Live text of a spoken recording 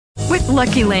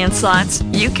Lucky Land Slots,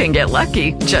 you can get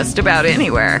lucky just about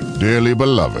anywhere. Dearly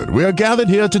beloved, we are gathered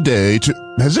here today to...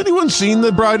 Has anyone seen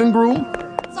the bride and groom?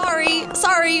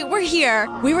 Sorry, we're here.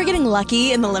 We were getting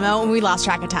lucky in the limo and we lost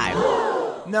track of time.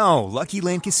 No, Lucky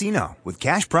Land Casino, with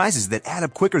cash prizes that add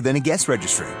up quicker than a guest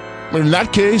registry. In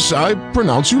that case, I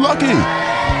pronounce you lucky.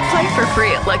 Play for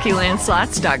free at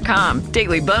LuckyLandSlots.com.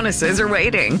 Daily bonuses are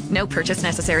waiting. No purchase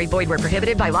necessary. Void where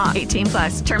prohibited by law.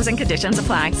 18+. Terms and conditions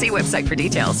apply. See website for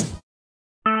details.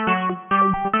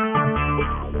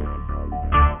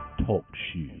 Talk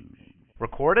shoes.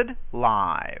 Recorded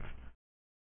live.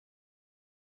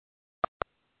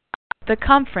 The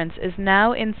conference is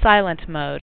now in silent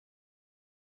mode.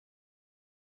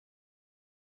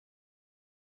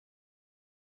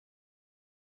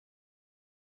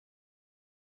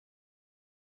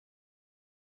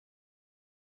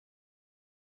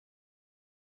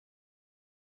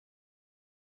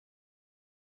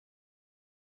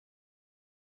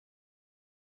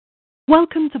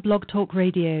 Welcome to Blog Talk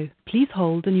Radio. Please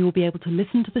hold and you will be able to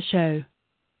listen to the show.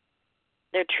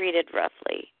 They're treated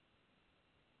roughly.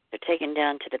 They're taken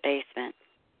down to the basement.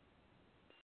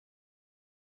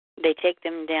 They take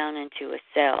them down into a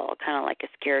cell, kind of like a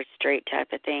scared straight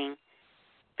type of thing.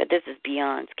 But this is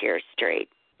beyond scared straight,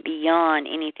 beyond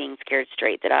anything scared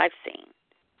straight that I've seen.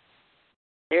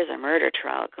 There's a murder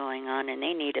trial going on, and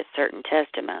they need a certain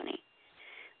testimony.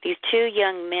 These two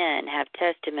young men have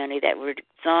testimony that would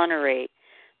exonerate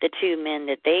the two men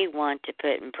that they want to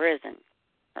put in prison,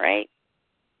 right?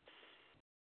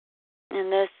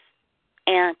 And this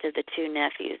aunt of the two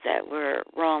nephews that were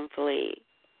wrongfully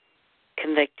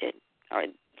convicted, or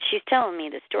she's telling me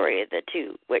the story of the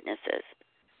two witnesses.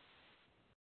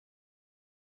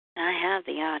 I have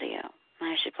the audio.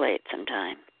 I should play it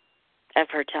sometime of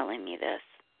her telling me this.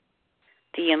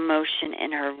 The emotion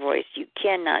in her voice, you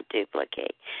cannot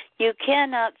duplicate. You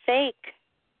cannot fake.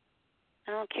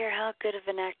 I don't care how good of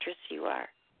an actress you are.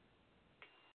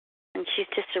 And she's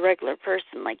just a regular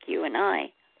person like you and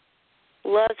I.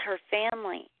 Loves her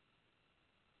family.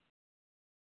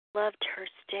 Loved her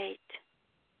state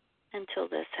until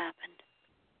this happened.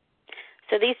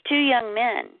 So these two young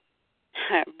men,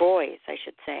 boys, I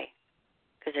should say,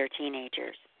 because they're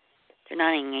teenagers. They're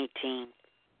not even 18.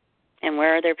 And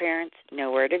where are their parents?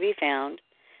 Nowhere to be found.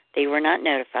 They were not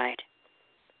notified.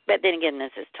 But then again, this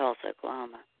is Tulsa,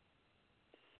 Oklahoma.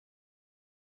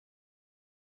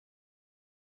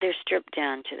 They're stripped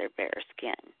down to their bare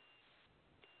skin.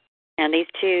 And these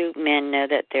two men know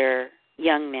that they're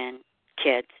young men,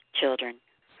 kids, children.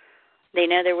 They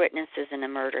know they're witnesses in a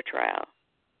murder trial.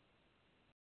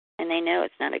 And they know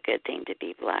it's not a good thing to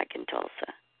be black in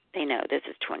Tulsa. They know this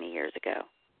is 20 years ago.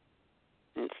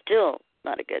 And still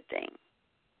not a good thing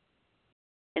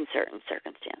in certain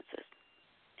circumstances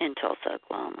in Tulsa,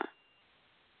 Oklahoma.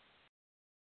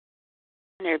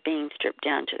 They're being stripped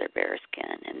down to their bare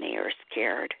skin, and they are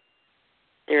scared.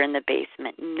 They're in the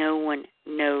basement. No one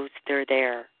knows they're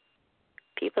there.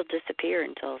 People disappear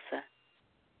in Tulsa.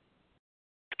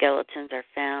 Skeletons are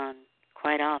found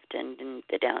quite often in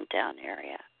the downtown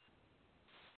area.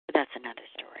 But that's another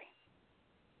story.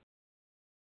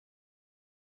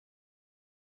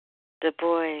 The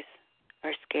boys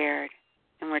are scared,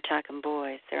 and we're talking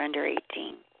boys. They're under 18.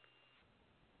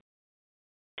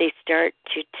 They start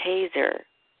to taser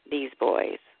these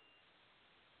boys.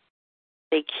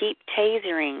 They keep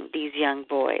tasering these young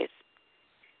boys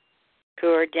who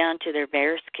are down to their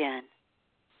bare skin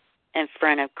in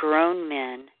front of grown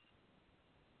men.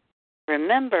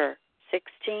 Remember,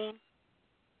 16?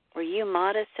 Were you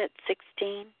modest at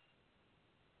 16?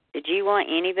 Did you want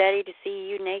anybody to see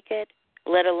you naked,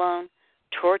 let alone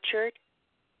tortured?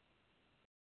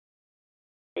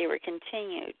 They were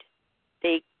continued.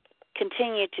 They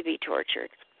continued to be tortured.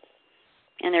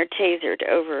 And they're tasered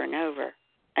over and over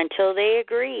until they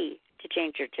agree to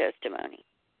change their testimony.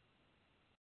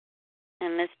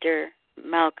 And Mr.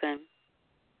 Malcolm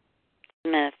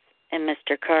Smith and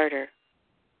Mr. Carter,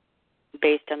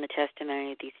 based on the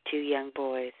testimony of these two young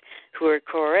boys who were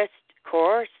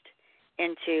coerced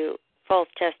into false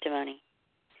testimony,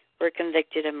 were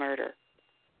convicted of murder.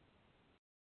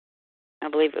 I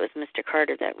believe it was Mr.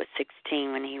 Carter that was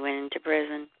 16 when he went into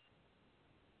prison.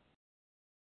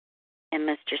 And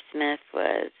Mr. Smith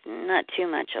was not too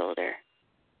much older,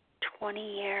 20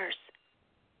 years.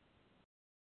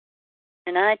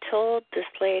 And I told this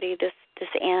lady, this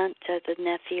aunt of the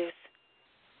nephews,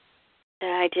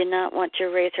 that I did not want to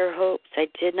raise her hopes. I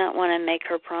did not want to make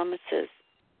her promises.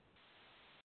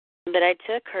 But I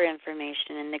took her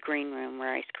information in the green room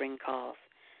where I screen calls,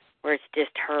 where it's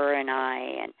just her and I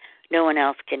and no one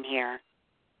else can hear.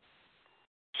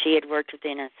 She had worked with the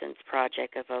Innocence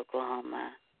Project of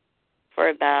Oklahoma for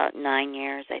about 9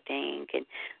 years, I think. And,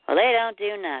 well, they don't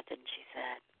do nothing, she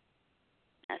said.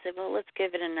 I said, well, let's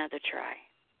give it another try.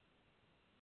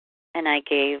 And I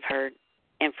gave her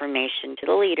information to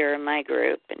the leader in my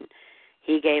group, and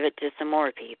he gave it to some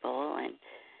more people. And,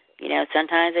 you know,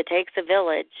 sometimes it takes a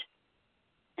village.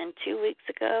 And 2 weeks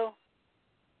ago,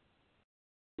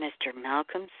 Mr.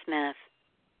 Malcolm Smith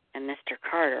and Mr.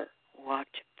 Carter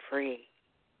walked free.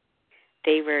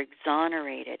 They were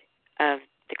exonerated of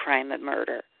the crime of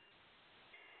murder.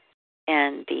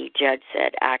 And the judge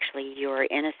said, actually, you are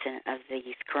innocent of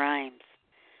these crimes,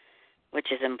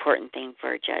 which is an important thing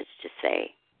for a judge to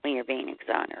say when you're being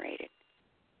exonerated.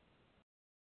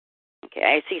 Okay,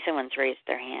 I see someone's raised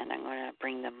their hand. I'm going to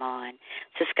bring them on.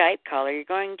 So, Skype caller, you're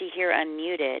going to hear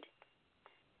unmuted.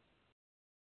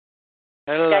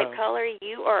 Hello. Skype caller,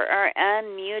 you are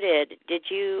unmuted.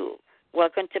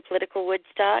 Welcome to Political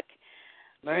Woodstock.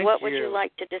 What would you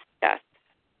like to discuss?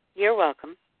 You're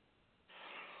welcome.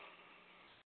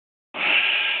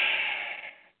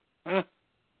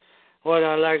 What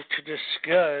I like to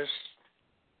discuss?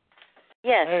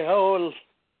 Yes. A whole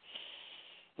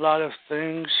lot of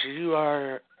things. You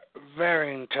are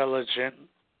very intelligent.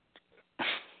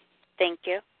 Thank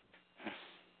you.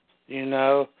 You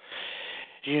know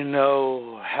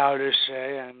how to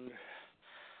say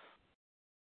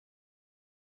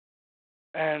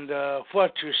and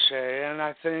what to say, and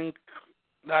I think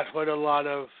that's what a lot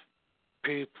of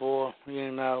people,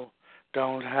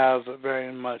 don't have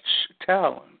very much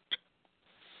talent.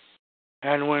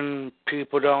 And when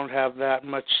people don't have that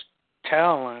much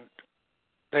talent,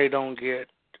 they don't get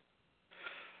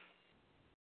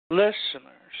listeners.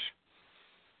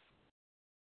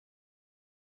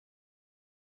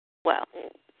 Well,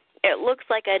 it looks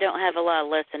like I don't have a lot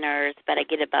of listeners, but I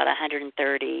get about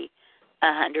 130,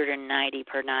 190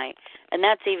 per night. And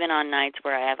that's even on nights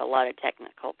where I have a lot of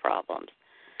technical problems.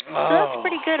 So that's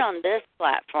pretty good on this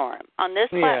platform. On this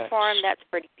platform, that's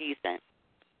pretty decent.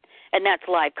 And that's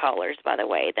live callers, by the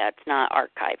way. That's not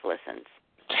archive listens.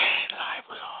 Live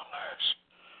callers.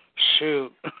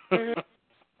 Shoot. Mm-hmm.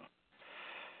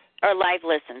 Or live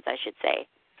listens, I should say.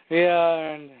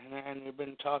 Yeah, and we've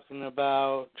been talking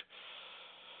about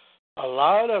a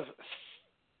lot of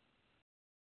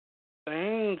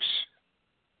things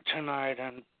tonight,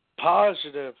 and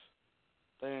positive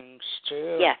things,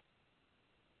 too. Yeah.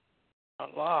 A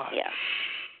lot. Yeah.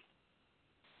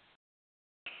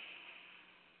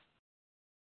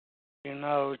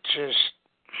 Just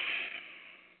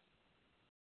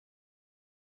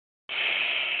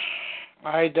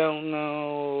I don't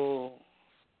know.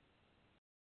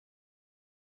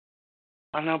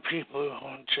 I know people who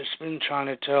have just been trying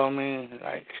to tell me,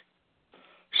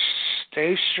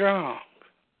 stay strong.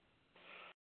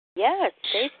 Yes,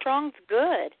 stay strong's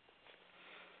good.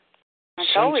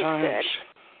 It's always good.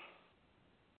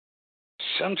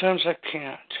 Sometimes I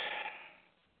can't.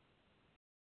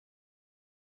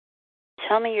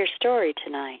 Tell me your story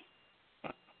tonight.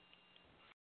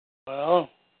 Well,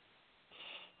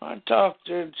 I talked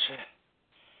to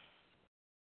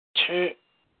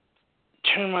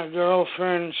my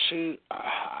girlfriend. She,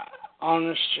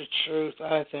 honest to truth,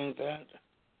 I think that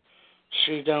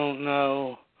she don't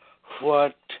know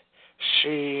what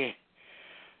she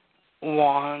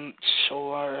wants,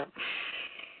 or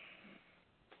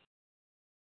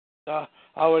I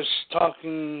was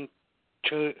talking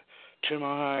to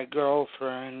my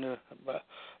girlfriend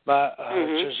about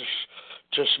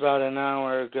just about an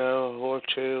hour ago or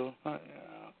two.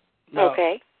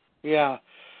 Okay. Yeah,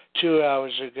 2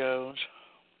 hours ago.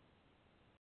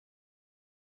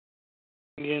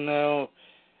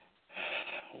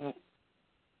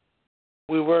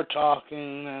 We were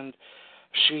talking, and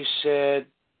she said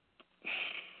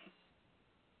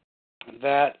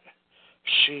that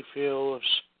she feels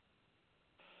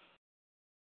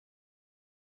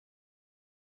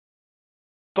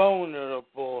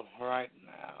vulnerable right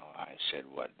now. I said,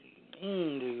 what do you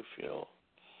mean, do you feel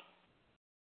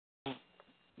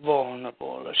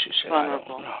vulnerable? She said, vulnerable. I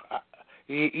don't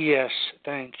know. Yes,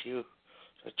 thank you.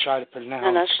 I try to pronounce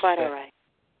No, that's quite that. all right.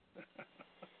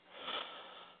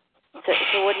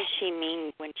 So what did she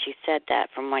mean when she said that,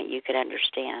 from what you could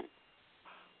understand?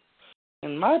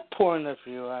 In my point of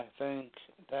view, I think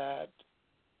that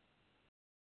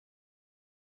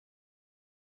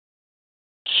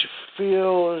she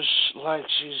feels like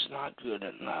she's not good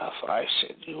enough. I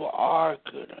said, you are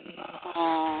good enough.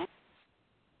 Aww.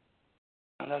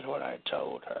 And that's what I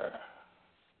told her.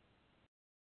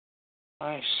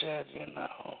 I said,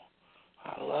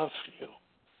 I love you.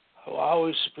 I'll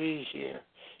always be here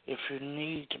if you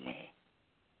need me.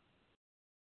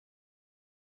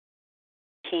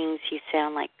 Kings, you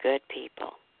sound like good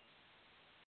people.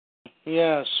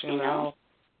 Yes, you know.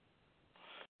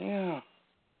 Yeah.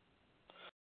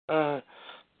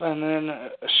 And then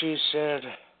she said,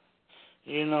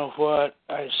 you know what,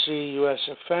 I see you as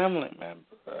a family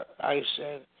member. I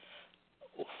said,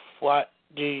 what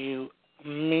do you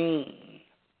mean?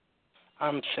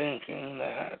 I'm thinking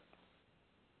that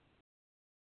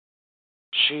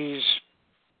she's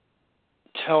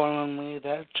telling me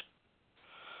that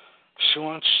she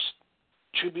wants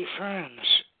to be friends.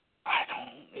 I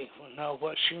don't even know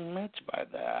what she meant by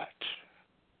that.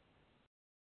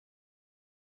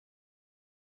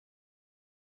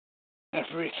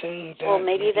 Everything that... Well,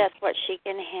 maybe that's what she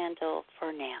can handle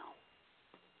for now.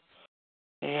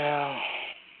 Yeah.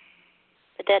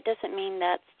 But that doesn't mean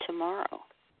that's tomorrow.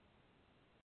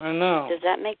 I know. Does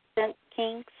that make sense,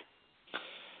 Kings?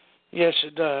 Yes,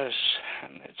 it does.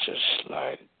 And it's just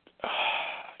like...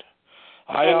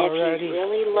 If you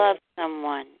really love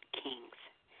someone, Kings,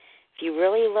 if you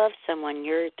really love someone,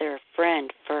 you're their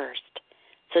friend first.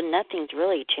 So nothing's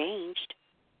really changed,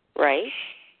 right?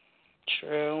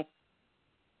 True.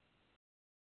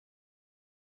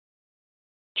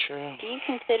 True. Do you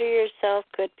consider yourself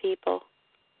good people?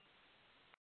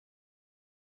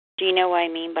 Do you know what I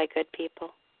mean by good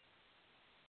people?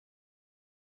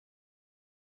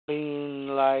 Being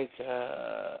like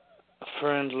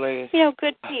friendly. You know,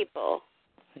 good people.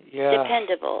 Yeah.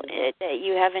 Dependable. That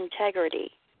you have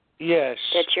integrity. Yes.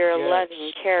 That you're a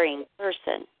loving, caring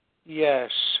person.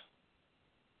 Yes.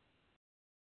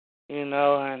 You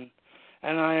know, and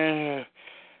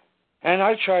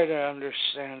I try to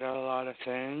understand a lot of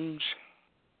things.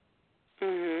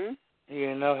 Mhm.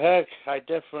 You know, heck, I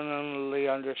definitely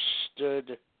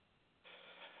understood,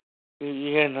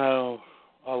 you know,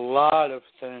 a lot of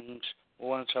things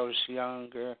once I was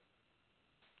younger.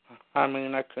 I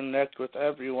mean, I connect with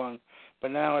everyone,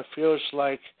 but now it feels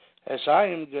like as I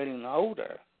am getting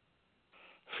older,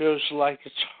 it feels like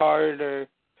it's harder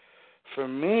for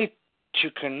me to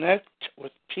connect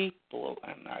with people,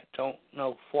 and I don't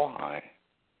know why.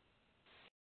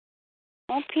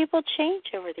 Well, people change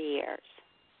over the years.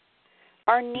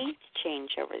 Our needs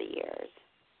change over the years.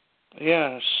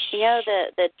 Yes. You know,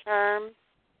 the term,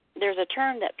 there's a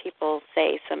term that people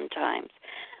say sometimes,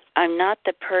 I'm not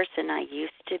the person I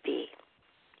used to be.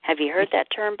 Have you heard that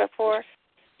term before?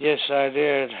 Yes, I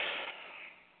did.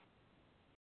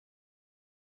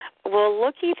 Well,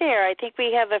 looky there. I think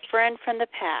we have a friend from the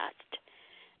past.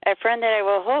 A friend that I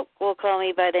will hope will call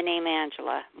me by the name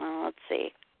Angela. Well, let's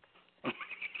see.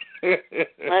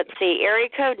 Let's see. Area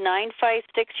code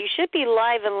 956. You should be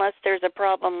live unless there's a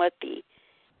problem with the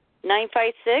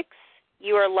 956.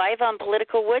 You are live on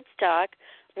Political Woodstock.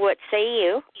 What say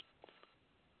you?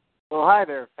 Well, hi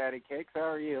there, Fatty Cakes. How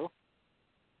are you?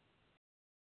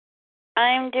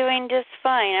 I'm doing just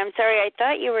fine. I'm sorry. I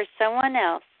thought you were someone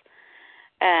else.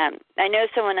 I know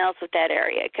someone else with that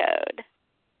area code.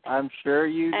 I'm sure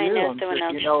you do. I'm sure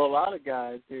you know a lot of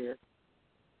guys here.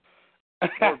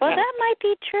 Well, that might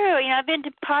be true. You know, I've been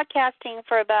podcasting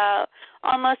for about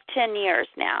almost 10 years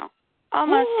now.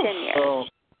 Almost 10 years. So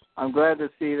I'm glad to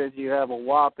see that you have a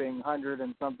whopping 100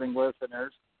 and something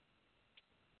listeners.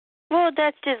 Well,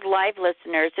 that's just live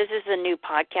listeners. This is a new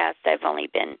podcast I've only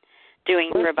been doing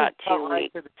for about 2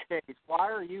 weeks. To the case.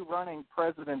 Why are you running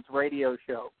President's radio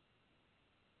show?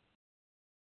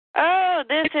 Oh,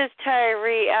 this is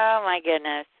Tyree. Oh, my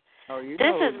goodness. Oh, you this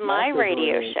know is my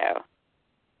radio show.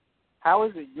 How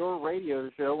is it your radio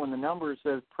show when the number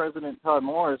says President Todd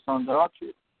Morris on Talk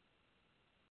Show?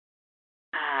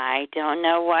 I don't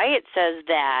know why it says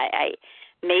that.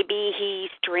 Maybe he's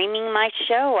streaming my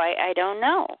show. I don't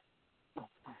know.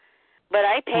 But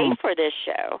I paid for this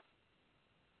show.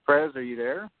 Prez, are you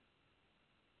there?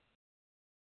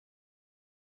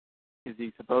 Is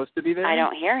he supposed to be there? I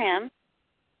don't hear him.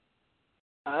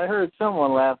 I heard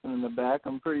someone laughing in the back.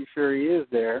 I'm pretty sure he is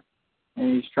there,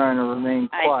 and he's trying to remain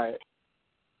quiet.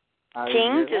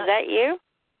 Kings, is that you?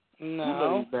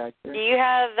 No. Back there. Do you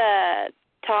have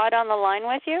Todd on the line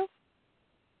with you?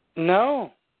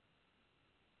 No.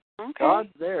 Okay.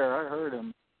 Todd's there. I heard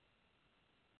him.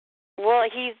 Well,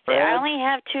 I only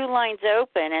have 2 lines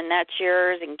open, and that's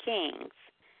yours and King's.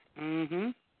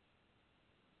 Mhm.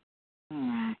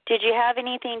 Did you have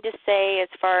anything to say as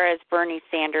far as Bernie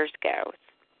Sanders goes?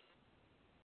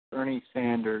 Bernie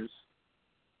Sanders.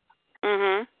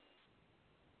 Mhm.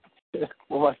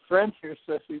 Well, my friend here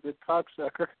says he's a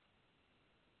cocksucker.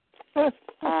 Let's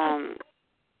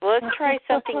try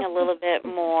something a little bit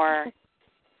more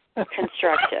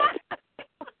constructive.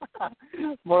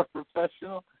 More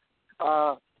professional.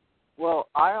 Well, Well,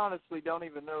 I honestly don't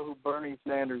even know who Bernie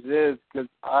Sanders is because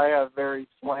I have very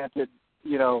slanted,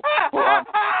 well, who's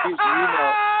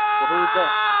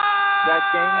that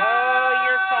game? Oh,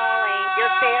 you're falling.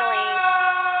 You're failing.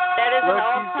 That is Look, an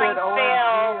you said all-time OMG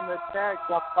fail. in the text.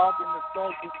 I'm talking to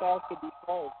Fred. This has to be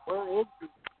false. Where is this?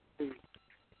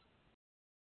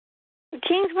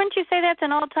 Kings, wouldn't you say that's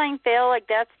an all-time fail? Like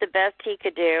that's the best he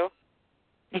could do?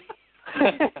 With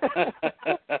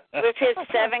his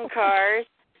 7 cars?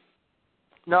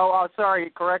 No, sorry,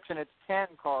 correction. It's 10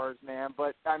 cars, man.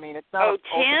 But, I mean, it's not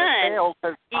 10. fail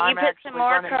because You put some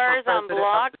more cars on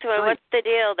blocks? What's the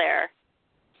deal there?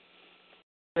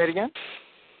 Say it again?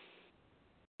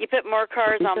 You put more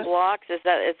cars on blocks? Is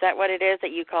that what it is that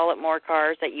you call it, more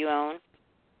cars that you own?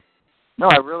 No,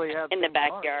 I really have. In the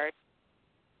backyard.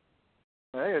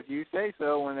 Hey, if you say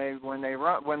so, when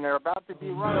they're about to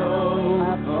be running.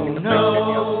 Oh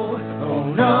no,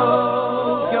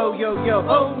 yo,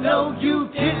 oh no, you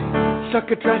didn't.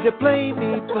 Sucker tried to play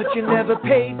me, but you never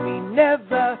paid me,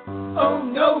 never. Oh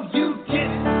no, you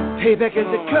didn't. Payback is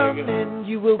a coming,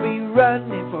 you will be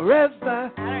running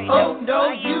forever. Oh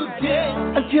no, you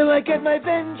didn't. Until I get my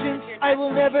vengeance, I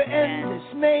will never end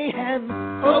this mayhem.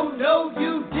 Oh no,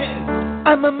 you didn't.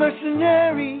 I'm a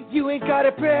mercenary, you ain't got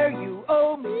a prayer, you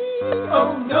owe me.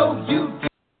 Oh no, you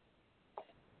didn't.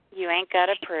 You ain't got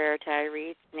a prayer,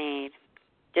 Tyrese Sneed.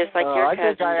 Just like your cousin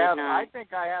did not. I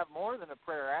think I have more than a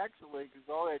prayer, actually, because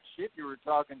all that shit you were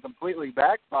talking completely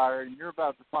backfired, and you're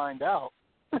about to find out.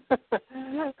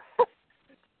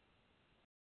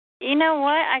 You know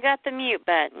what? I got the mute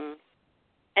button,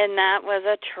 and that was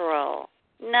a troll.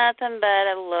 Nothing but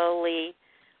a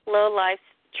low-life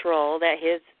troll that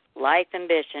his life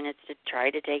ambition is to try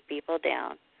to take people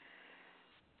down.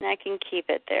 And I can keep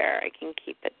it there.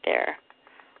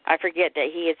 I forget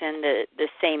that he is in the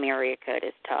same area code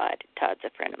as Todd. Todd's a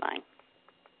friend of mine.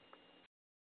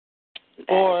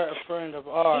 Or a friend of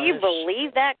ours. Do you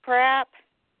believe that crap?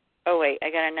 Oh, wait,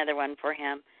 I got another one for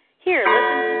him. Here,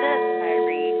 listen to this,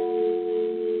 Tyree.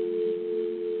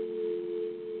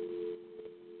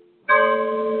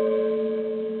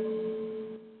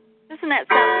 Doesn't that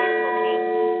sound beautiful, King?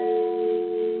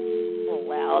 A little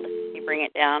loud. Can you bring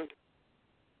it down?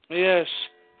 Yes,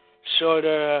 sort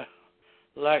of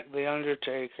like the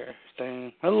Undertaker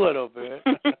thing, a little bit.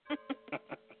 Just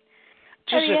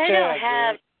I don't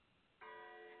have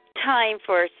time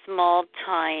for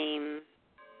small-time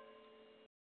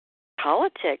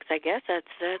politics, I guess. That's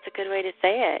a good way to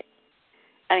say it.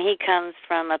 I mean, he comes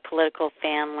from a political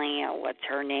family. What's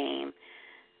her name?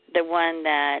 The one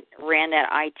that ran that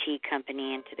IT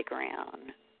company into the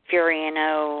ground.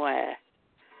 Furiano,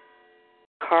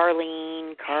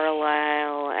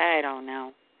 Carlyle, I don't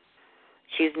know.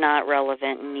 She's not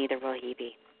relevant, and neither will he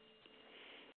be.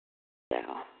 So,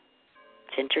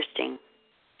 it's interesting.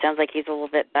 Sounds like he's a little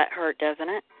bit butthurt, doesn't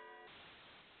it?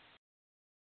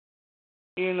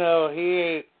 You know,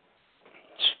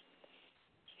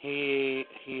 he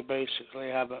basically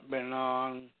haven't been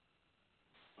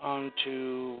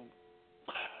onto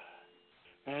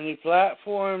any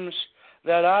platforms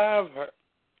that I've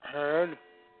heard.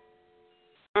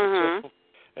 Mm-hmm.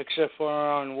 Except for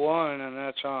on one, and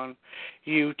that's on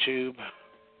YouTube.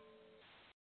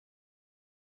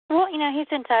 Well, you know,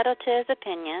 he's entitled to his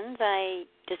opinions. I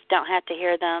just don't have to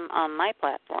hear them on my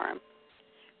platform.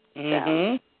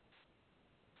 Mhm.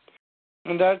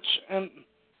 And that's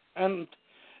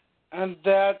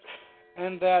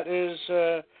that is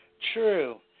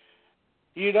true.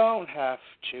 You don't have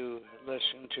to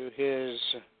listen to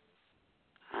his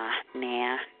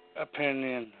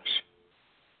opinions.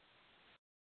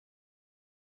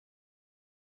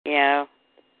 Yeah.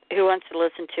 Who wants to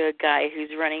listen to a guy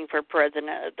who's running for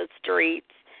president of the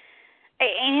streets?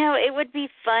 You know, it would be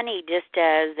funny just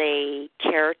as a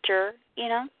character, you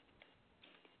know.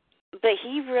 But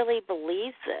he really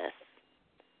believes this.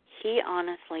 He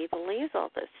honestly believes all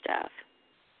this stuff.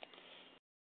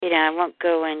 You know, I won't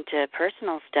go into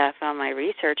personal stuff on my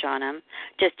research on him,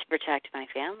 just to protect my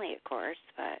family, of course.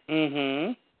 But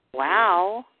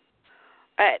wow.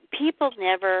 People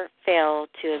never fail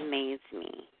to amaze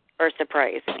me or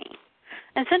surprise me.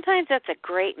 And sometimes that's a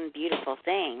great and beautiful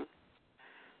thing.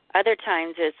 Other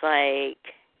times it's like,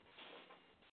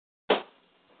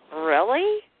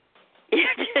 really?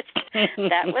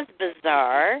 That was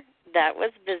bizarre.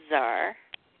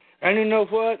 And you know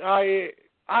what? I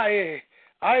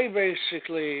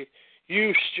basically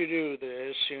used to do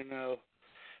this, you know,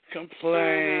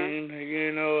 complain,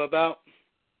 you know, about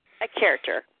a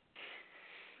character.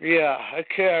 Yeah, a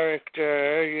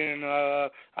character, you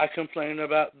know, I complained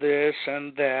about this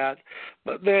and that,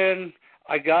 but then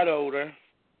I got older,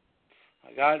 I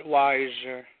I got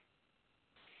wiser.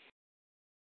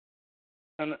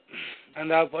 And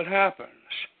that's what happens.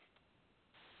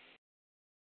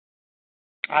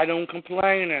 I don't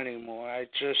complain anymore. I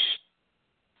just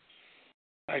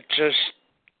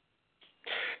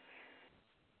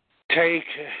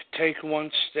take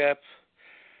one step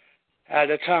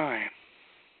at a time.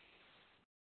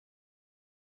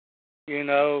 You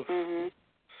know,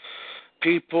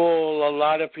 a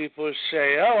lot of people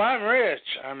say, "Oh, I'm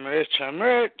rich, I'm rich, I'm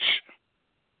rich."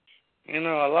 You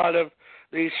know, a lot of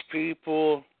these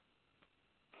people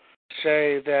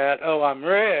say that, "Oh, I'm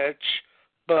rich,"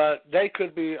 but they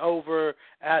could be over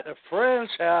at a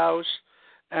friend's house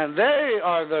and they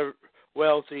are the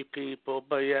wealthy people,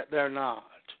 but yet they're not.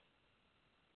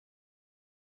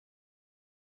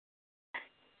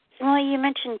 Well, you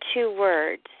mentioned two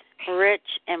words,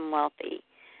 rich and wealthy.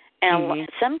 And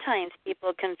sometimes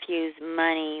people confuse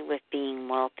money with being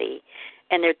wealthy,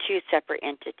 and they're two separate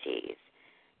entities.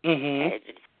 Two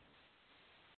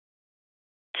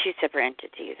separate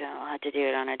entities. I'll have to do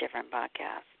it on a different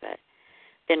podcast. But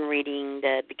been reading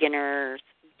the beginner's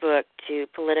book to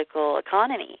political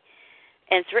economy,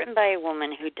 and it's written by a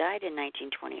woman who died in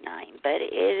 1929. But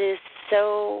it is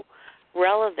so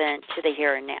relevant to the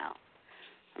here and now.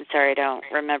 I'm sorry, I don't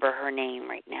remember her name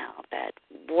right now, but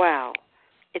wow,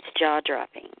 it's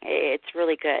jaw-dropping. It's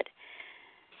really good.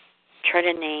 Trying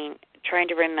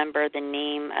to remember the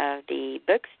name of the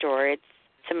bookstore. It's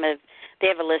they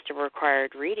have a list of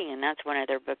required reading, and that's one of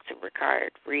their books of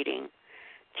required reading.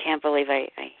 Can't believe I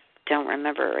don't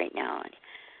remember it right now. I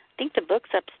think the book's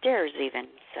upstairs even.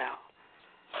 So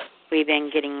we've been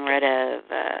getting rid of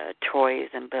toys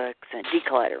and books and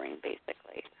decluttering,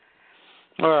 basically.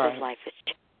 Right. Life is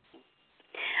changing.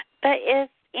 But if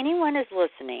anyone is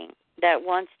listening that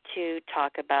wants to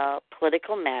talk about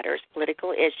political matters,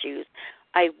 political issues,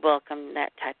 I welcome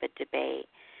that type of debate.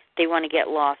 They want to get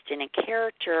lost in a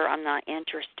character, I'm not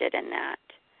interested in that.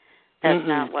 That's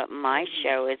not what my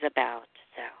show is about.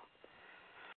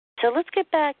 So let's get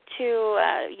back to,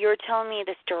 you were telling me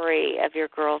the story of your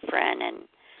girlfriend, and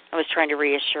I was trying to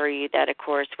reassure you that, of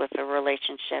course, with a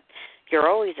relationship, you're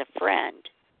always a friend.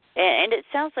 And it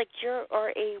sounds like you are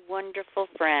a wonderful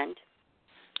friend.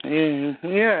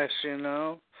 Yes, and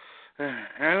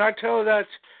I tell that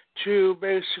to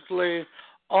basically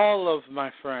all of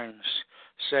my friends.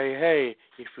 Say, hey,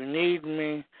 if you need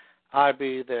me, I'll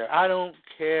be there. I don't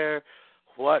care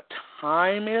what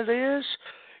time it is.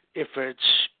 If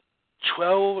it's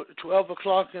 12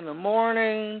 o'clock in the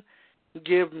morning,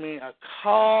 give me a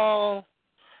call,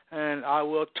 and I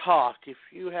will talk. If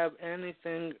you have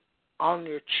anything on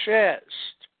your chest,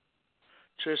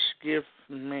 just give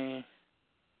me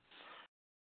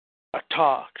a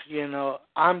talk.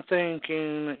 I'm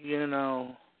thinking,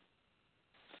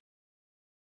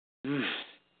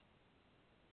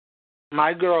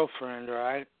 my girlfriend,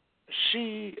 right?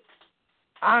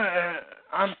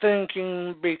 I'm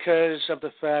thinking because of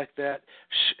the fact that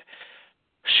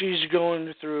she's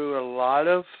going through a lot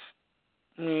of,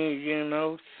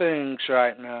 things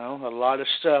right now, a lot of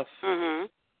stuff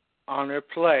on her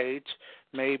plate.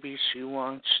 Maybe she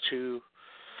wants to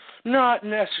not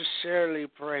necessarily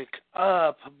break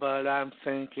up, but I'm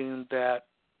thinking that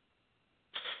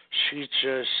she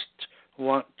just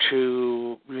want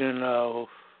to,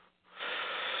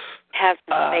 have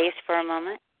some space for a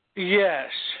moment.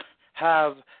 Yes,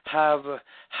 have a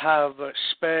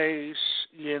space,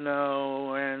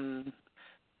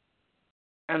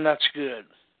 and that's good,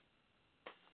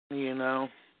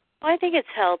 Well, I think it's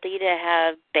healthy to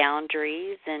have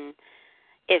boundaries, and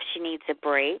if she needs a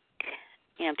break,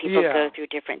 people go through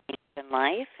different things in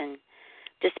life, and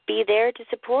just be there to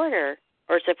support her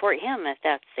or support him if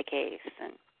that's the case.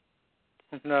 And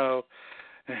no,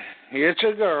 it's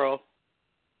a girl.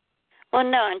 Well,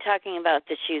 no, I'm talking about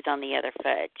the shoes on the other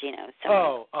foot.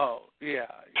 Someone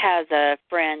has a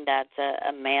friend that's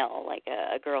a male, like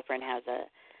a girlfriend has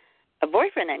a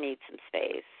boyfriend that needs some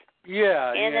space.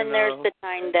 Yeah, and then there's the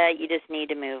time that you just need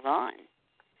to move on.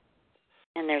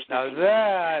 And there's nothing.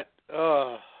 Now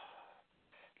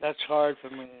that's hard for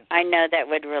me. I know that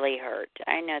would really hurt.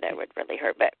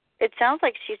 But it sounds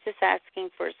like she's just asking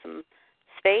for some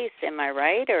space. Am I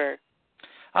right? Or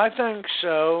I think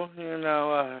so.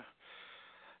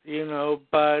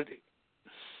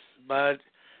 But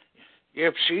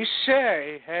if she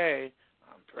say, "Hey,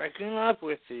 I'm breaking up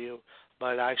with you,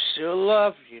 but I still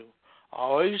love you,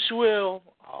 always will,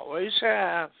 always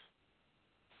have,"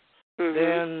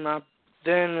 then I'll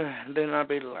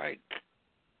be like,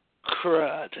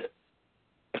 crud.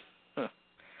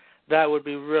 That would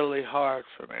be really hard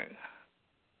for me.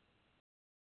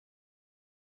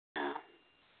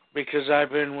 because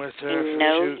I've been with her. I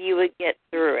know you would get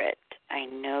through it. I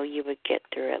know you would get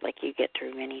through it like you get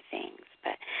through many things.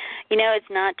 But, it's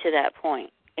not to that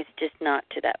point. It's just not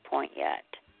to that point yet.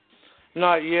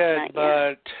 Not yet, Not but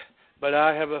yet. but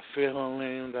I have a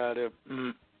feeling that it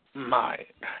might.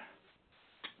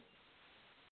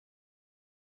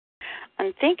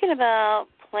 I'm thinking about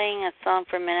playing a song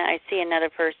for a minute. I see another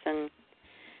person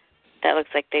that looks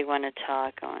like they want to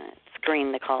talk on it.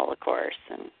 Screen the call, of course.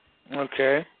 And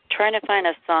Okay. trying to find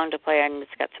a song to play. I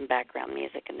just got some background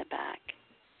music in the back.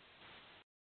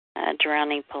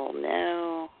 Drowning Pool,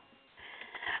 no.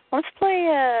 Let's play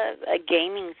a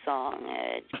gaming song,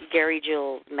 Gary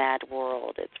Jules' Mad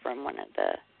World. It's from one of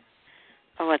the,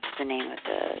 what's the name of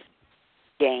the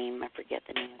game? I forget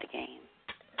the name of the game.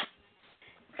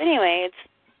 Anyway,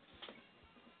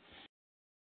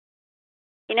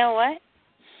 you know what?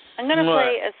 I'm going to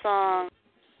play a song.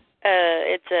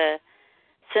 It's a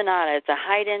sonata. It's a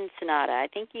Haydn sonata. I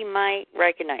think you might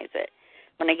recognize it.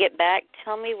 When I get back,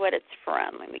 tell me what it's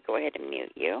from. Let me go ahead and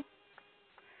mute you.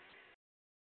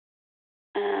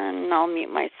 And I'll mute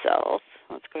myself.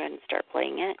 Let's go ahead and start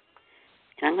playing it.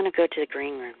 And I'm going to go to the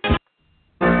green room.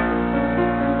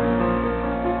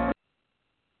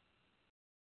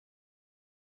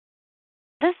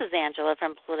 This is Angela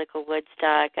from Political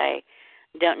Woodstock. I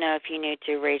don't know if you need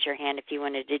to raise your hand if you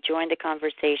wanted to join the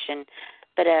conversation,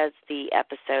 but as the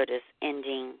episode is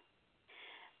ending,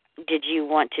 did you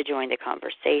want to join the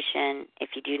conversation? If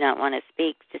you do not want to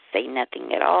speak, just say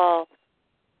nothing at all.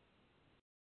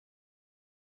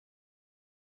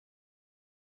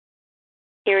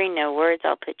 Hearing no words,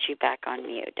 I'll put you back on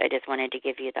mute. I just wanted to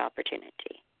give you the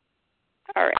opportunity.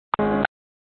 All right.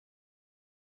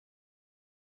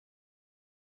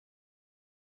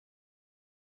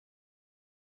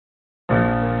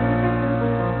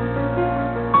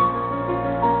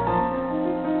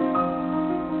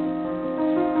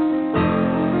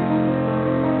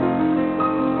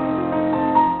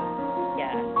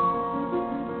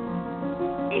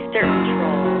 Certain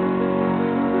trolls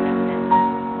have been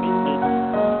thinking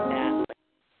badly.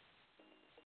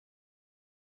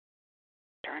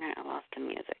 Darn it, I lost the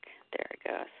music. There it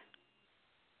goes.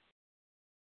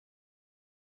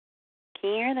 Can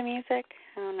you hear the music?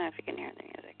 I don't know if you can hear the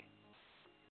music.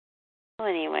 Well,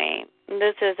 anyway,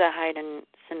 this is a Haydn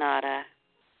sonata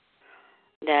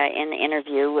that in the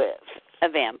interview with a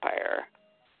vampire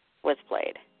was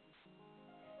played.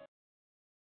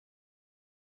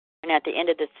 And at the end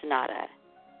of the sonata,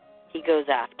 he goes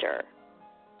after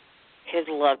his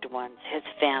loved ones, his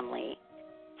family,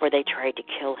 for they tried to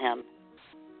kill him.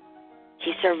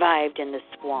 He survived in the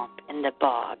swamp, in the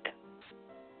bog,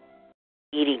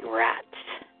 eating rats,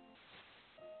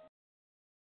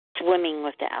 swimming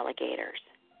with the alligators.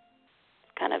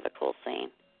 It's kind of a cool scene.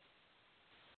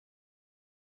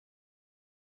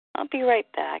 I'll be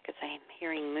right back as I'm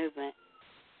hearing movement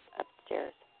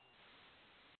upstairs.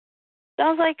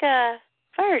 Sounds like a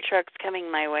fire truck's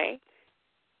coming my way.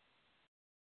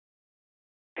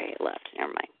 Okay, left. Never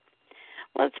mind.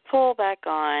 Let's pull back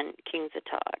on Kings of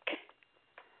Talk.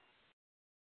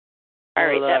 All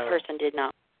right, that person did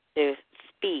not want to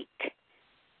speak.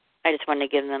 I just wanted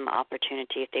to give them the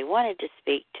opportunity if they wanted to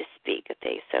speak, if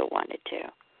they so wanted to.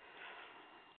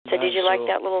 So did you like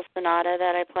that little sonata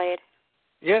that I played?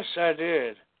 Yes, I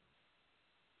did.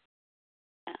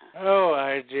 Oh,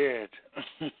 I did.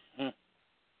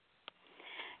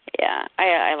 Yeah,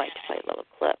 I like to play little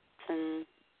clips, and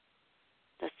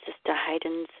that's just a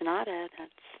Haydn sonata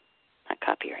that's not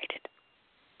copyrighted.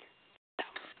 So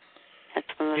that's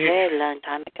from a very long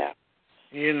time ago.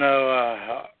 You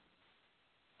know,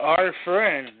 our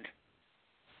friend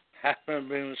hasn't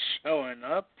been showing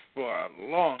up for a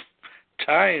long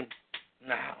time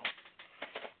now.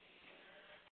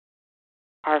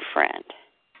 Our friend.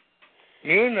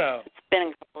 You know. It's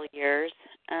been a couple of years.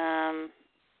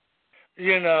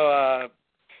 You know,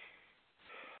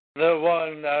 the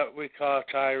one that we call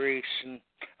Tyrese,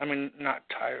 not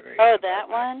Tyrese. Oh, that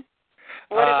one?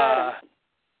 What about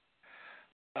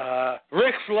him?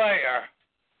 Ric Flair.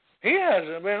 He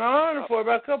hasn't been on for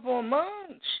about a couple of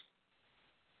months.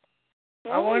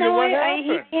 Well, I wonder what happened.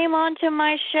 He came on to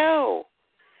my show.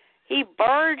 He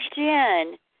barged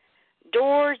in,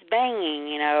 doors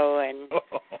banging, and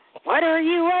what are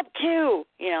you up to?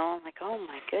 I'm like, oh,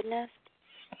 my goodness.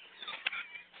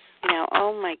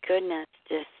 Oh, my goodness,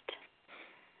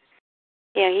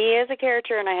 he is a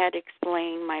character, and I had to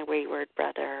explain my wayward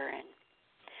brother, and,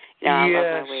 I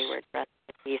love my wayward brother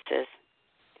to pieces.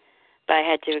 But I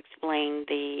had to explain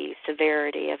the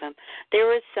severity of him. There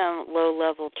was some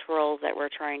low-level trolls that were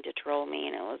trying to troll me,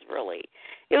 and it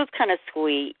was kind of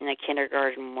sweet in a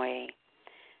kindergarten way.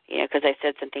 because I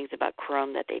said some things about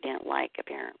Chrome that they didn't like,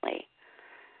 apparently.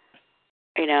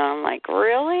 I'm like,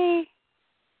 really?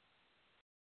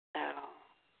 So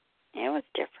it was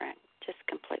different, just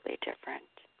completely different.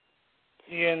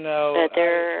 But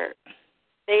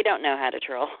they don't know how to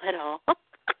troll at all.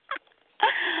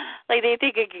 Like, they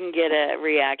think it can get a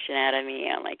reaction out of me.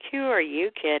 I'm like, who are you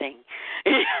kidding?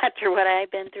 After what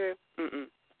I've been through?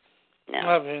 No.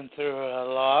 I've been through a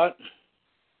lot.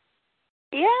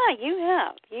 Yeah, you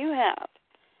have. You have.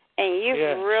 And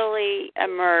you've really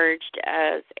emerged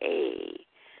as a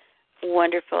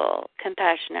wonderful,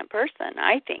 compassionate person,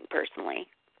 I think, personally.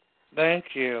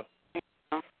 Thank you.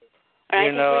 And I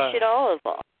think we should all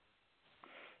evolve.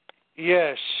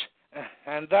 Yes.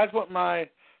 And that's what my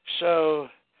show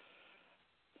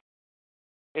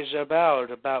is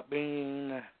about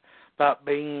being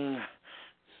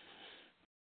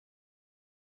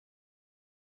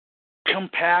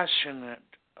compassionate,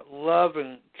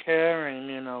 loving,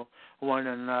 caring, one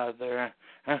another,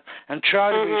 and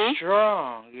try to be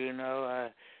strong,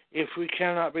 if we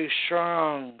cannot be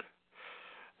strong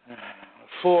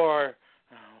for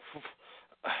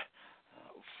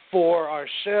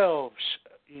ourselves,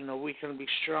 we can be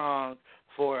strong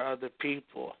for other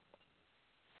people.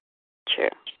 True.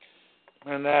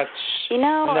 And that's...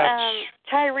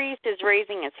 Tyrese is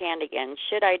raising his hand again.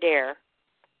 Should I dare?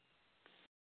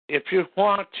 If you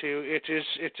want to, it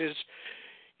is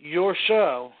your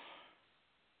show.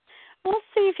 We'll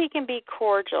see if he can be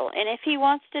cordial. And if he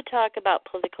wants to talk about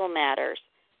political matters,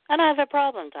 I don't have a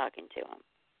problem talking to him.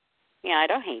 I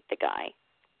don't hate the guy.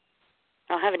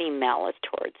 I don't have any malice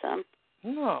towards him.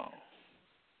 No.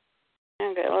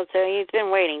 Okay, well, so he's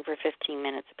been waiting for 15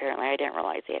 minutes, apparently. I didn't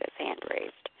realize he had his hand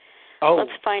raised. Oh.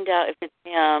 Let's find out if it's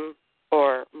him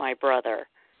or my brother.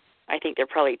 I think they're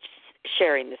probably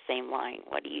sharing the same line.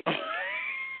 What do you think?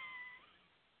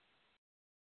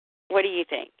 What do you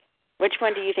think? Which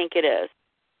one do you think it is?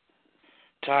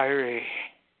 Tyree.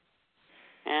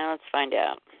 Let's find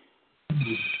out.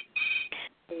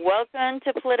 Welcome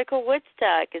to Political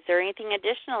Woodstock. Is there anything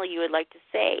additional you would like to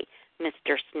say,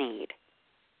 Mr. Sneed?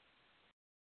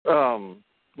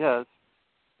 Yes.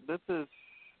 This is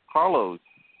Carlos.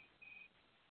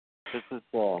 This is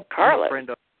Carlos.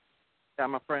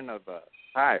 I'm a friend of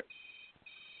Tyre.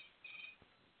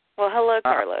 Well, hello,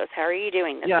 Carlos. How are you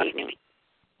doing this evening?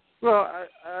 Well,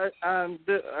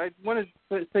 I wanted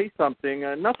to say something.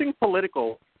 Nothing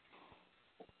political.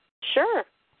 Sure.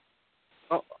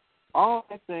 All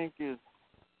I think is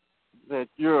that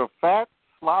you're a fat,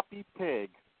 sloppy pig.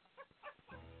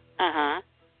 Uh-huh.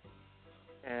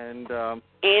 And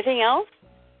anything else?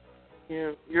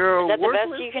 You're is that the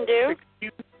best you can do?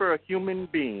 Excuse for a human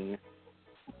being.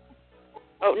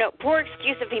 Oh, no. Poor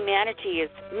excuse of humanity is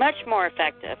much more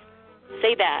effective.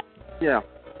 Say that. Yeah.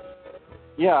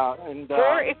 Yeah. And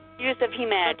poor excuse of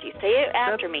humanity. Say it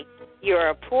after me. You're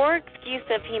a poor excuse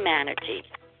of humanity.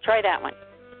 Try that one.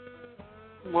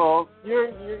 Well,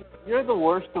 you're the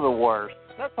worst of the worst.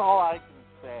 That's all I can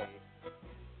say.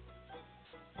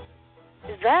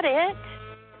 Is that it?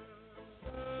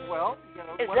 Well,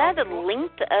 is that the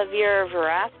length of your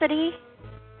veracity?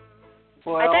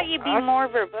 Well, I thought you'd be more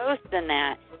verbose than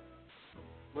that.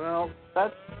 Well,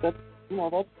 that's.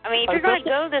 I mean, if you're going to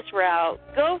go this route,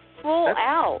 go full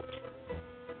out.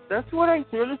 That's what I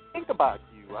really think about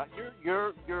you.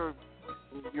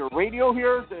 Your radio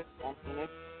here.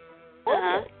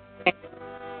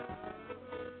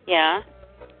 Yeah.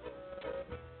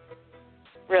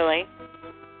 Really?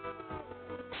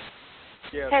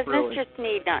 Yes, Has really. Mr.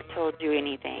 Sneed not told you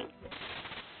anything?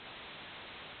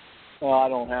 Well, I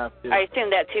don't have to. I assume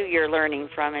that's who you're learning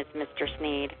from is Mr.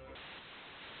 Sneed.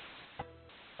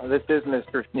 This is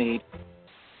Mr. Sneed.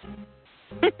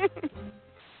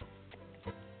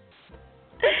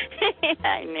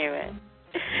 I knew it.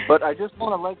 But I just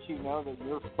want to let you know that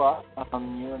you're fucked.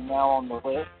 You're now on the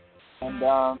list, and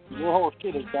your whole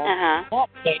shit is done.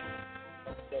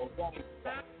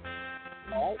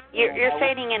 You're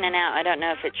fading in and out. I don't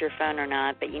know if it's your phone or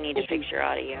not, but you need to fix your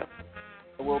audio.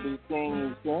 We'll be seeing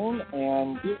you soon,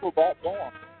 and people back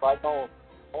down. All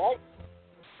right?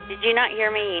 Did you not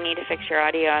hear me? You need to fix your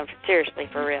audio. Seriously,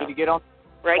 for real. Did you get on?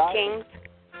 Right, Kings?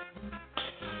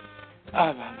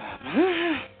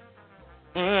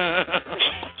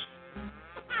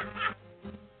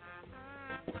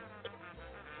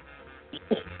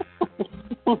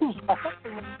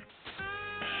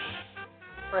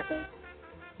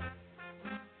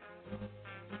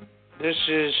 This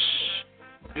is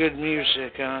good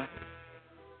music, huh?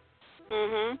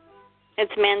 Mhm.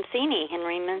 It's Mancini,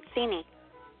 Henry Mancini.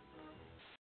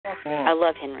 I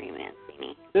love Henry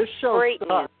Mancini. This show great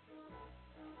sucks.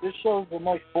 This show's the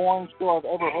most boring show I've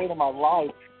ever heard in my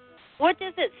life. What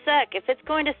does it suck? If it's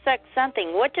going to suck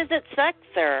something, what does it suck,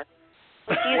 sir?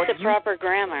 Let's use the proper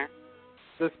grammar.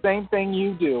 The same thing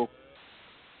you do.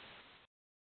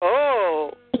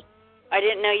 Oh, I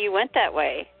didn't know you went that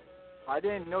way. I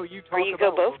didn't know you talked Or you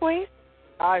go both ways?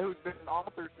 A guy who's been an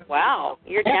author since... Wow,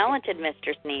 you're talented,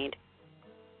 Mr. Sneed.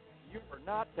 You are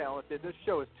not talented. This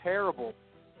show is terrible.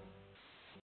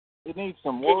 It needs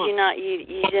some work. Did you not?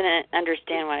 You didn't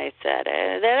understand what I said.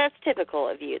 That's typical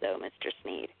of you, though, Mr.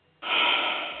 Sneed.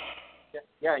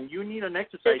 Yeah, and you need an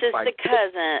exercise This is bike. the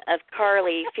cousin of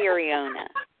Carly Fioriona.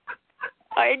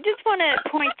 I just want to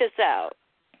point this out.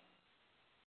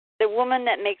 The woman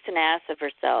that makes an ass of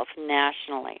herself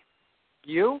nationally.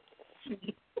 You?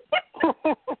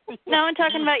 No, I'm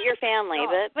talking about your family,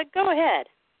 but go ahead.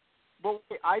 Well,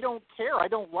 I don't care. I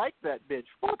don't like that bitch.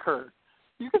 Fuck her.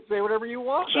 You can say whatever you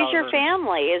want. She's your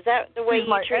family. Is that the way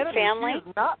you treat family? She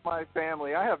is not my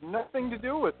family. I have nothing to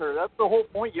do with her. That's the whole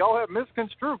point. Y'all have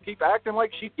misconstrued. Keep acting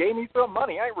like she gave me some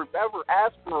money. I never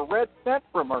asked for a red cent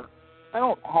from her. I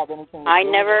don't have anything to do I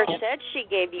never with her. said she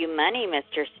gave you money,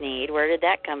 Mr. Sneed. Where did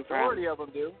that come The from? majority of them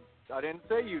do. I didn't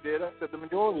say you did. I said the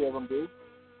majority of them do.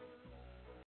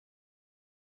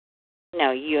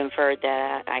 No, you inferred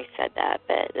that I said that,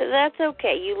 but that's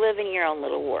okay. You live in your own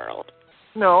little world.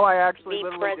 No, I actually Be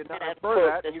literally did president not of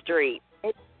infer that. the street.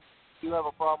 You have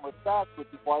a problem with facts, which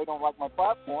is why you don't like my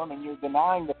platform, and you're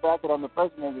denying the fact that I'm the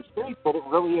president of the street, but it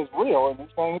really is real, and you're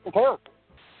saying it's a character.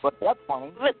 But that's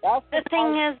funny. But the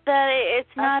thing is that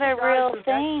it's not a real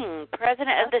thing.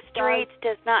 President of the streets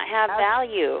does not have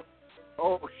value.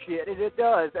 Oh, shit, it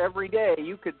does every day.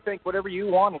 You could think whatever you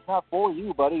want. It's not for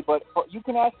you, buddy, but you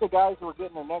can ask the guys who are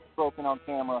getting their necks broken on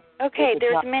camera. Okay,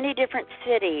 there's many different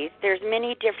cities. There's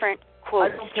many different, quote, I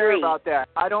don't streets. care about that.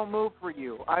 I don't move for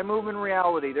you. I move in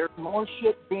reality. There's more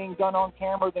shit being done on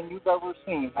camera than you've ever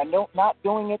seen. I'm not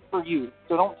doing it for you.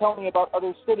 So don't tell me about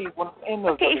other cities when I'm in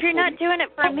those Okay, other if you're cities. not doing it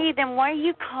for me, then why are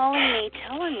you calling me,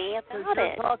 telling me about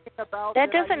it?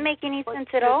 That doesn't make any sense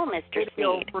at all, Mr.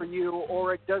 Sneed. For you,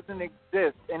 or it doesn't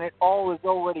exist, and it all is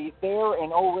already there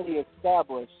and already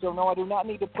established. So no, I do not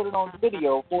need to put it on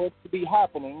video for it to be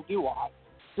happening, do I?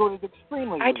 So it is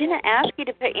extremely. I didn't ask you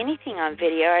to put anything on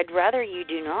video. I'd rather you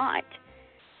do not.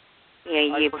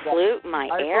 You pollute my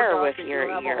air with your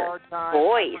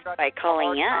voice by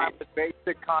calling in. With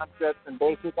basic concepts and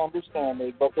basic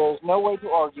understanding, but there's no way to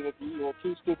argue with you. You're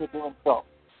too stupid to insult.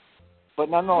 But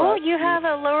nonetheless. Well, you have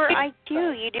a lower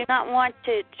IQ. You do not want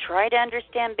to try to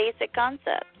understand basic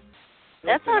concepts.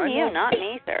 That's on you, not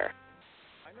me, sir.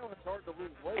 I know it's hard to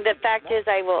lose weight. The fact is,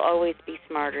 I will always be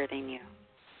smarter than you.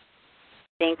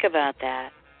 Think about that.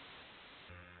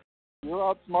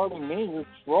 You're outsmarting me. You're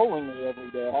trolling me every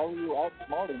day. How are you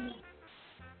outsmarting me?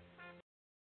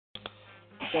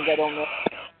 You think I don't know?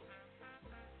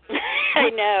 I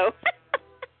know.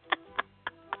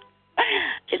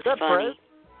 It's funny.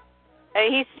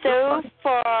 He's so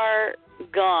far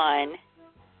gone.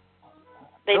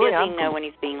 They Really, doesn't even know when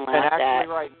he's being laughed and actually at.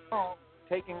 right now,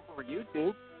 taking over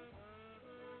YouTube.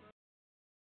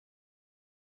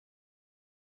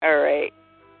 All right.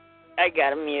 I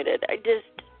got him muted.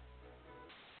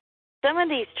 Some of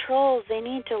these trolls, they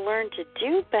need to learn to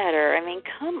do better. I mean,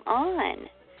 come on.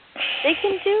 They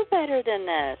can do better than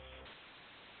this.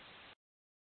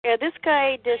 Yeah, this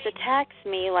guy just attacks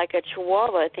me like a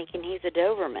chihuahua thinking he's a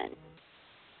Doberman.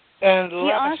 And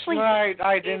last night,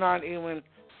 I did not even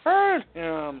hurt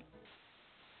him.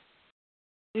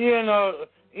 You know,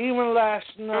 even last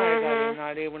night, I did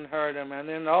not even hurt him. And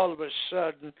then all of a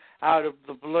sudden, out of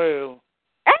the blue.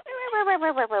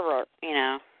 You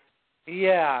know.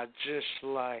 Yeah, just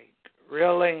like,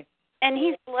 really? And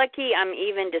he's lucky I'm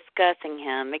even discussing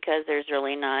him because there's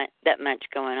really not that much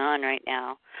going on right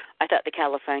now. I thought the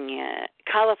California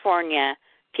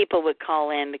people would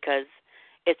call in because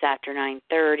it's after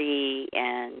 9:30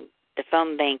 and the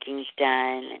phone banking's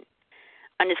done. And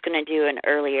I'm just going to do an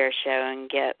earlier show and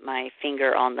get my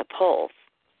finger on the pulse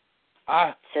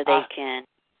so they can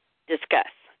discuss.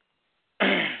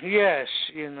 Yes,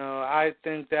 you know, I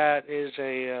think that is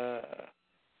a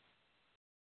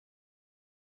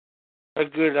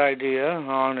good idea,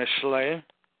 honestly.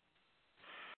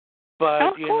 But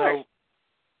of course.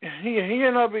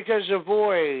 you know, because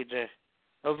avoiding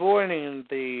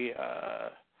the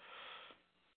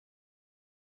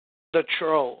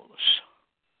trolls,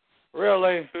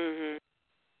 really. Mm-hmm.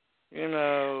 You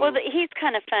know. Well, he's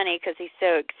kind of funny because he's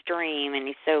so extreme and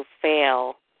he's so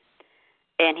fail.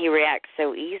 And he reacts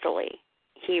so easily.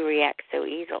 Did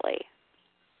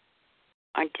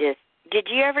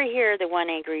you ever hear the One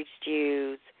Angry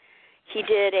Jews? He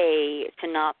did a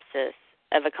synopsis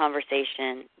of a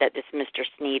conversation that this Mr.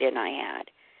 Sneed and I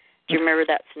had. Do you remember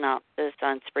that synopsis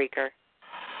on Spreaker?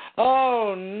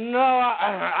 Oh, no,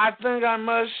 I think I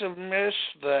must have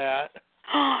missed that.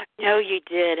 No, you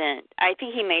didn't. I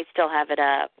think he may still have it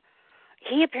up.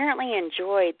 He apparently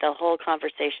enjoyed the whole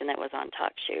conversation that was on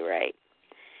TalkShoe, right?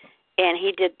 And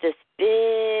he did this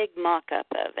big mock-up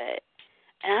of it.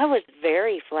 And I was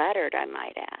very flattered, I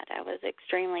might add. I was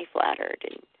extremely flattered.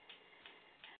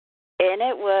 And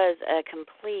it was a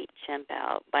complete chimp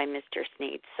out by Mr.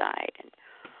 Sneed's side. And,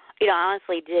 I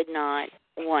honestly did not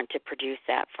want to produce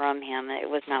that from him. It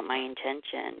was not my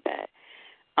intention. But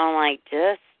I'm like,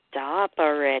 just stop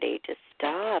already. Just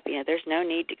stop. There's no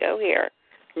need to go here.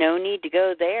 No need to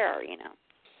go there,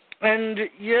 And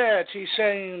yet he's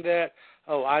saying that,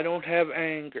 I don't have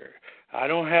anger. I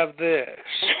don't have this.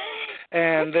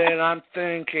 And then I'm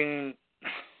thinking,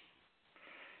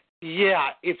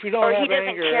 if you don't have anger. Or he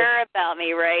doesn't care about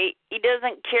me, right? He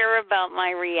doesn't care about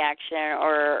my reaction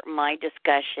or my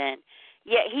discussion.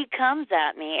 Yet he comes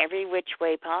at me every which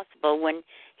way possible when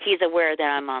he's aware that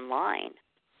I'm online.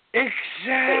 Exactly.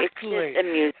 So it's just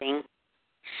amusing.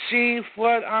 See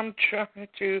what I'm trying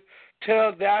to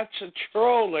tell? That's a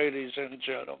troll, ladies and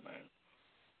gentlemen.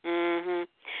 Mhm.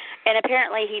 And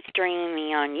apparently he's streaming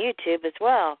me on YouTube as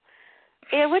well.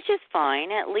 Yeah, which is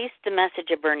fine. At least the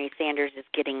message of Bernie Sanders is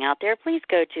getting out there. Please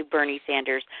go to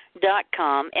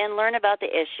BernieSanders.com and learn about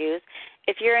the issues.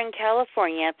 If you're in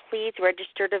California, please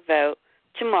register to vote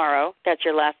tomorrow. That's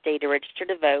your last day to register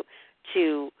to vote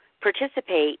to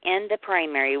participate in the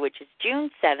primary, which is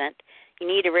June 7th. You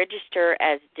need to register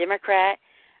as Democrat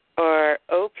or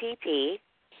OPP.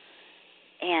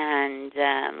 And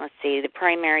let's see, the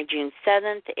primary June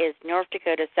 7th is North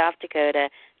Dakota, South Dakota,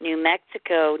 New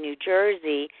Mexico, New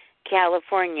Jersey,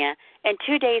 California. And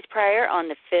 2 days prior, on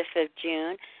the 5th of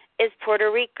June, is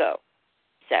Puerto Rico.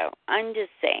 So I'm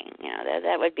just saying,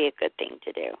 that would be a good thing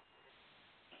to do.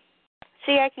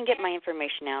 See, I can get my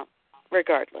information out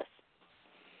regardless.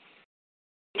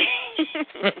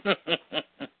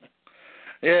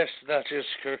 Yes, that is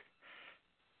correct.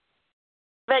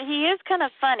 But he is kind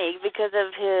of funny because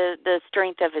of the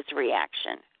strength of his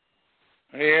reaction.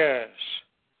 Yes.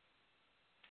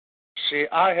 See,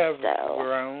 I have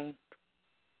grown.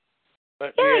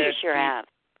 But you sure have.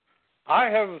 I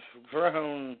have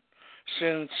grown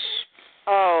since...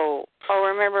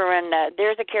 remember when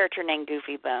there's a character named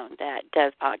Goofy Bone that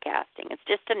does podcasting. It's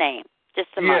just a name,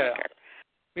 just a moniker.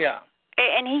 Yeah.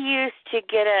 And he used to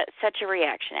get such a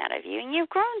reaction out of you, and you've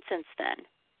grown since then.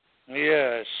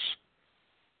 Yes.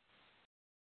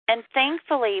 And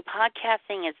thankfully,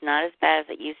 podcasting is not as bad as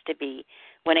it used to be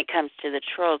when it comes to the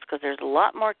trolls, because there's a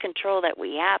lot more control that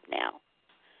we have now.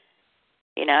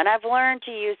 And I've learned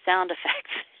to use sound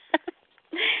effects.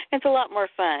 It's a lot more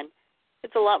fun.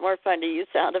 It's a lot more fun to use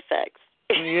sound effects.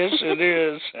 Yes, it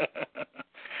is.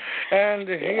 And,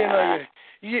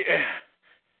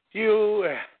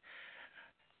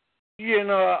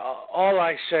 all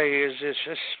I say is it's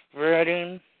just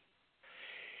spreading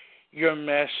your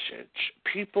message.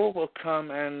 People will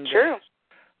come and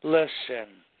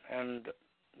listen, and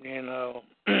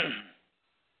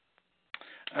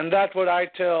and that's what I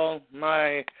tell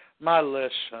my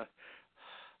listeners,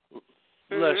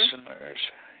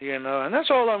 and that's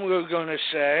all I'm going to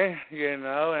say, and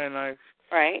I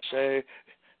say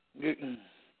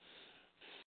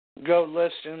go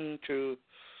listen to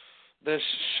this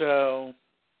show.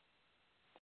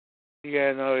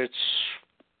 It's...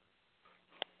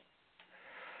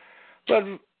 But,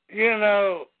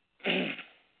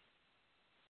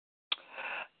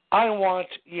 I want,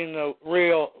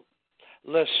 real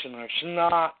listeners,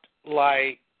 not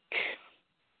like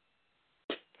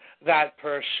that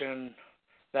person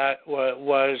that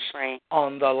was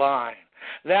on the line.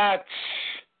 That's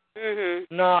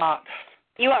not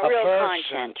You want real person.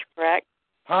 Content, correct?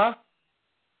 Huh?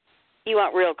 You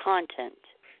want real content.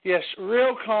 Yes,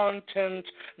 real content,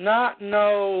 not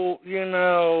no,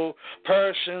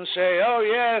 person say, oh,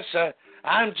 yes,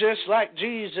 I'm just like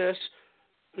Jesus.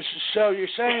 So you're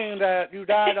saying that you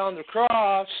died on the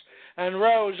cross and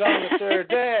rose on the third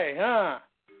day, huh?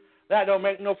 That don't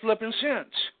make no flipping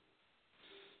sense.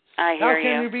 I hear you.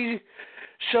 How can you be...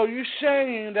 So you're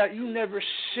saying that you never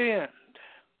sinned.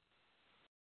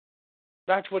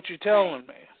 That's what you're telling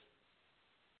me.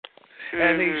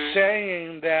 And he's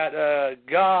saying that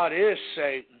God is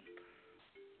Satan.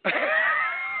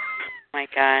 My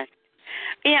God.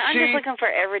 I'm just looking for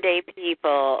everyday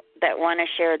people that want to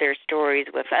share their stories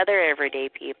with other everyday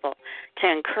people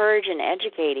to encourage and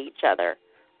educate each other.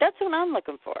 That's what I'm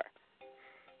looking for.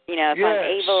 If I'm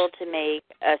able to make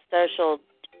a social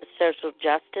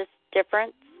justice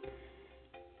difference,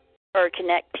 or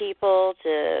connect people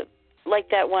to, like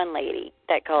that one lady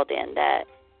that called in, that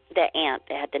aunt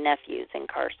that had the nephews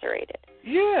incarcerated.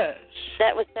 Yes.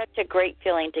 That was such a great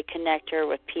feeling to connect her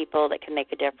with people that can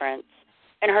make a difference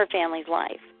in her family's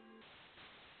life.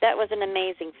 That was an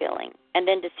amazing feeling. And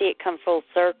then to see it come full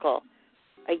circle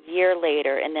a year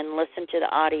later and then listen to the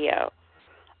audio.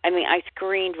 I mean, I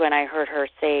screamed when I heard her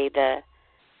say the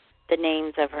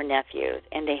names of her nephews,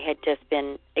 and they had just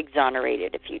been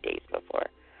exonerated a few days before.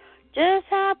 Just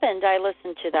happened. I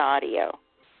listened to the audio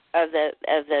of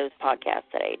those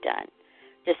podcasts that I had done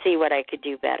to see what I could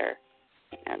do better,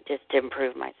 just to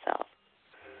improve myself.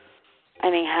 I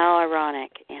mean, how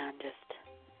ironic, and just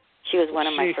she was one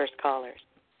of my first callers.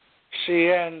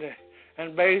 See,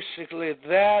 and basically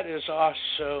that is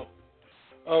also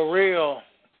a real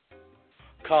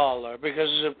caller, because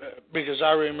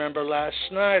I remember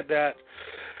last night that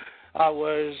I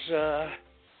was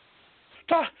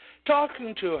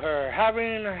talking to her,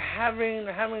 having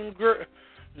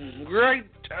great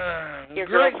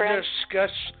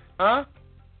discuss. Huh?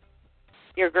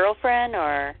 Your girlfriend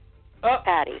or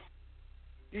Patty?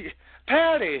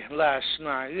 Patty last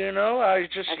night. I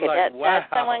just wow. That's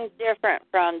someone different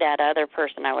from that other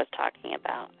person I was talking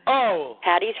about. Oh.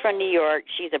 Patty's from New York.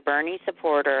 She's a Bernie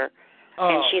supporter.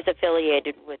 And she's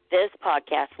affiliated with this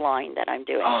podcast line that I'm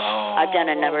doing. I've done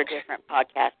a number of different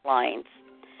podcast lines.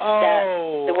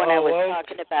 The one I was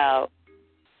talking about.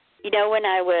 When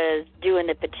I was doing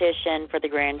the petition for the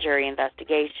grand jury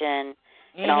investigation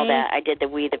and all that, I did the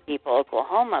We the People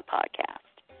Oklahoma podcast.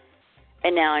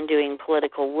 And now I'm doing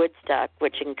Political Woodstock,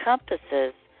 which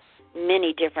encompasses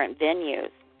many different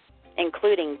venues,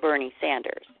 including Bernie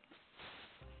Sanders.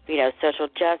 Social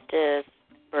justice,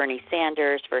 Bernie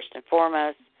Sanders, first and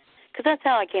foremost, because that's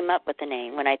how I came up with the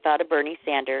name. When I thought of Bernie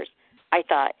Sanders, I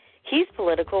thought, he's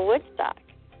Political Woodstock.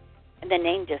 And the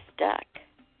name just stuck.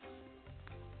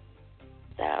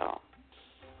 So,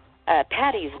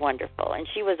 Patty's wonderful, and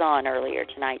she was on earlier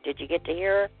tonight. Did you get to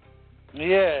hear her?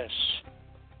 Yes.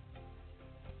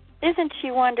 Isn't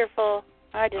she wonderful?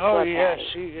 I just love Patty. Oh, yes,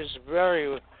 she is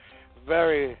very,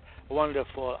 very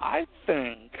wonderful. I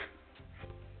think,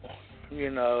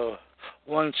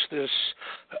 once this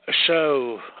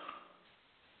show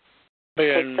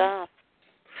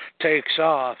takes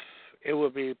off, it will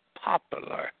be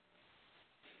popular.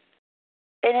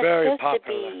 And it's very supposed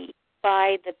popular. to be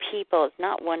by the people. It's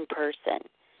not one person.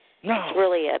 No. It's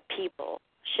really a people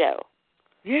show.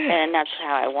 Yeah. And that's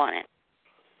how I want it.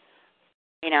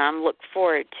 I'm looking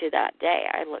forward to that day.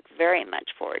 I look very much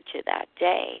forward to that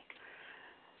day.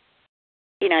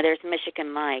 There's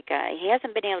Michigan Mike. He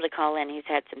hasn't been able to call in. He's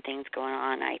had some things going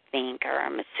on, I think, or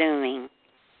I'm assuming,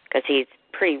 because he's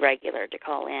pretty regular to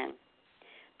call in.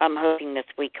 I'm hoping this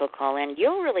week he'll call in.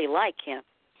 You'll really like him.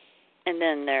 And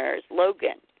then there's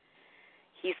Logan.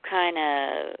 He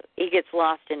gets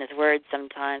lost in his words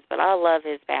sometimes, but I love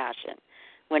his passion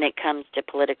when it comes to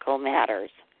political matters.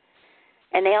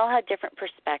 And they all have different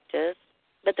perspectives,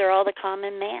 but they're all the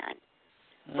common man.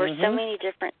 We're so many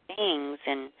different things,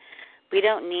 and we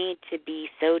don't need to be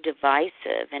so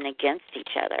divisive and against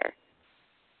each other.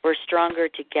 We're stronger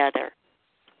together.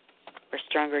 We're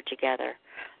stronger together.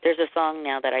 There's a song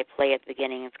now that I play at the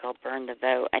beginning. It's called Burn the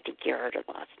Vote. I think you heard it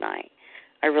last night.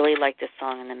 I really like the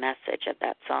song and the message of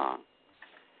that song.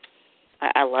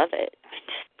 I love it.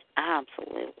 I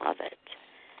absolutely love it.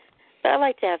 But I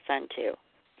like to have fun, too,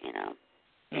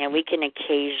 we can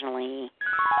occasionally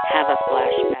have a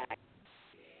flashback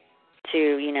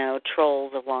to,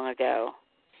 trolls of long ago.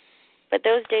 But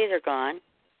those days are gone.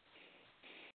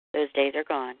 Those days are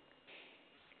gone.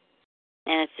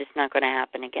 And it's just not going to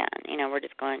happen again. We're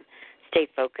just going to stay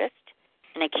focused.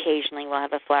 And occasionally we'll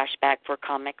have a flashback for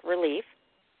comic relief.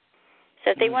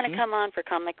 So if they want to come on for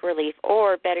comic relief,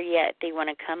 or better yet, if they want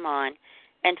to come on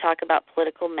and talk about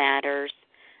political matters,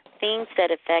 things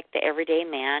that affect the everyday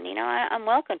man, I'm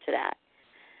welcome to that.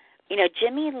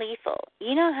 Jimmy Lethal,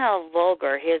 you know how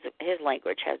vulgar his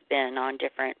language has been on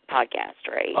different podcasts,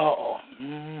 right? Oh.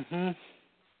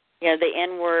 The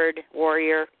N-word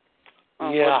warrior.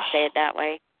 We'll say it that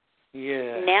way.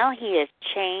 Yeah. Now he has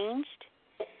changed.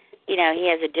 He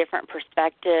has a different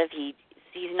perspective.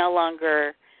 He's no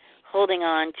longer holding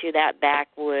on to that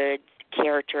backwoods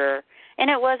character. And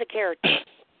it was a character.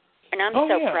 And I'm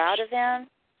proud of him.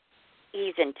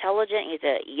 He's intelligent. He's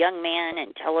a young man,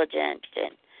 intelligent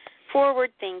and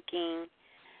forward-thinking.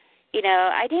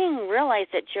 I didn't realize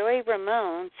that Joey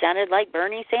Ramone sounded like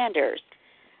Bernie Sanders.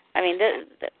 I mean,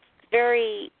 that's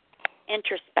very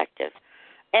introspective.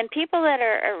 And people that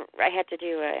I had to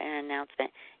do an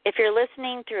announcement. If you're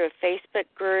listening through a Facebook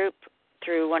group,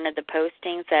 through one of the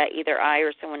postings that either I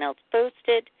or someone else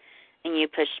posted, and you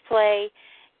push play.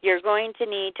 You're going to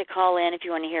need to call in if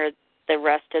you want to hear the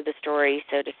rest of the story,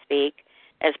 so to speak.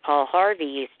 As Paul Harvey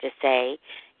used to say,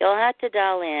 you'll have to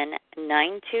dial in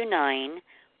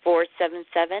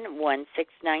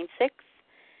 929-477-1696.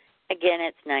 Again,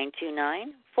 it's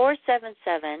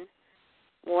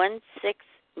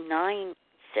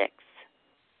 929-477-1696.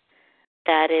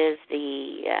 That is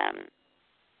the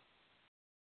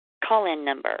call-in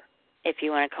number if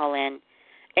you want to call in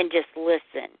and just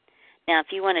listen. Now,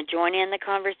 if you want to join in the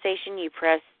conversation, you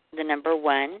press the number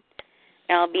 1,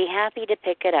 and I'll be happy to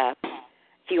pick it up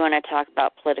if you want to talk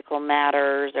about political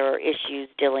matters or issues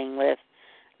dealing with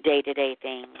day-to-day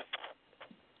things.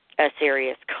 A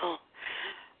serious call,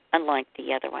 unlike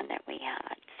the other one that we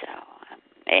had. So,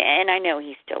 and I know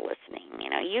he's still listening. You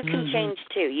know, you can change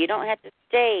too. You don't have to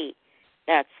stay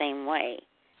that same way.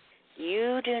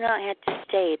 You do not have to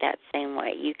stay that same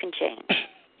way. You can change.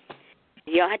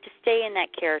 You don't have to stay in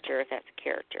that character if that's a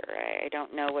character. I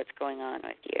don't know what's going on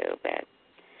with you, but,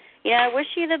 you know, I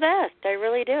wish you the best. I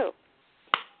really do.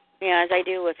 You know, as I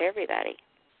do with everybody.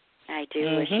 I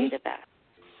do wish you the best.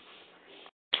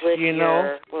 With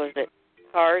your, what was it,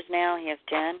 cars now? He has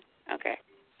 10? Okay.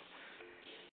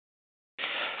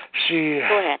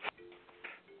 Go ahead.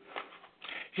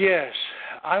 Yes,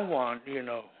 I want,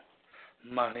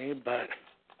 money, but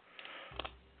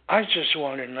I just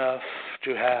want enough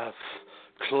to have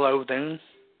clothing,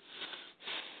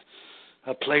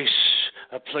 a place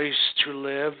to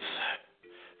live,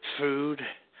 food,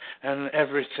 and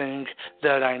everything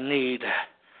that I need,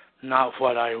 not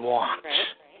what I want.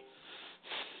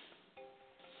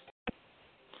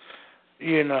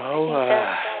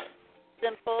 Right. That's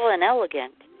simple and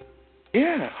elegant.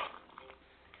 Yeah.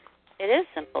 It is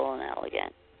simple and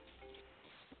elegant.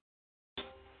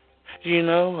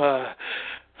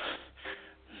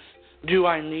 Do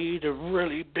I need a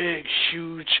really big,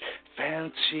 huge,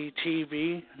 fancy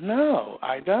TV? No,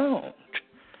 I don't.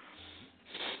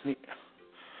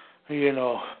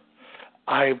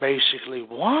 I basically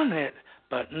want it,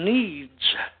 but needs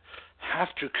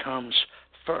have to come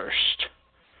first.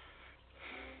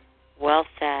 Well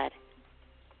said.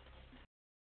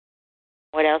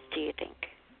 What else do you think?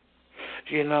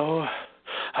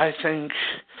 I think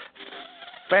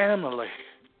family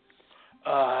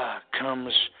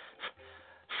comes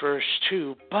first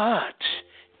too, but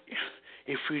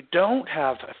if we don't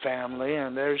have a family,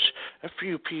 and there's a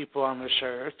few people on this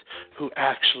earth who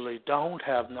actually don't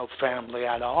have no family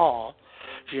at all,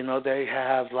 they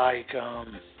have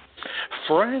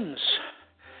friends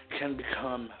can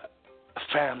become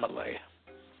family.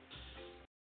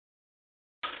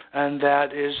 And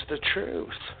that is the truth.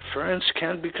 Friends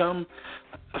can become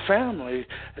a family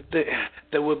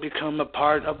that will become a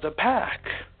part of the pack.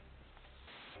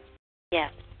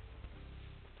 Yes.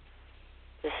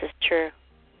 This is true.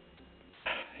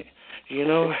 This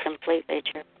is completely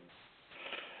true.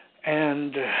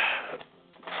 And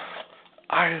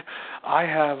I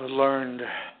have learned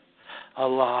a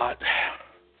lot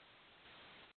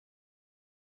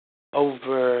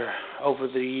over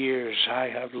the years. I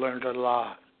have learned a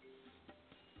lot.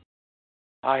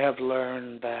 I have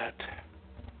learned that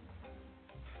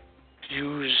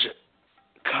use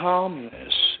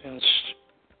calmness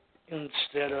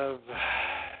instead of,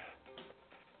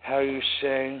 how you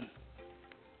say?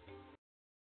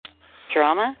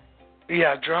 Drama?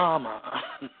 Yeah, drama.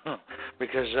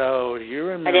 Because, you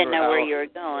remember I didn't know where you were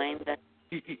going, but...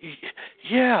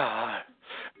 Yeah,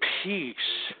 peace.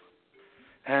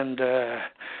 And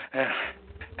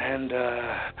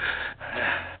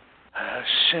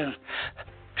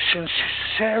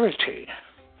sincerity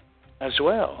as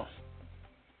well.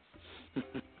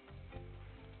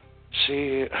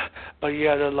 See, but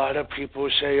yet a lot of people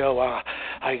say,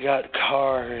 I got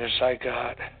cars, I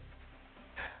got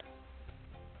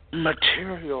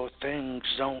material things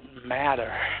don't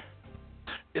matter.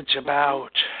 It's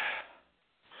about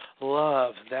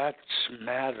love, that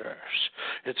matters.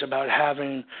 It's about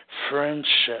having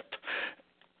friendship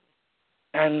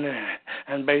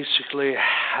and basically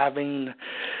having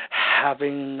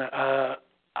a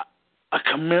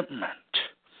commitment.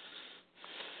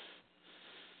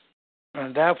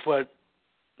 And that's what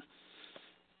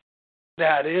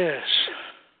that is.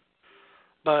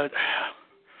 But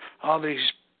all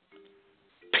these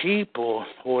people,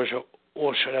 or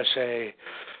should I say,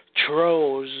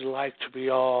 trolls, like to be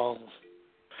all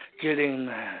getting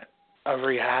a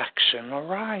reaction, a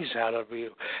rise out of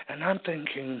you. And I'm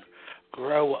thinking,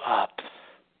 grow up.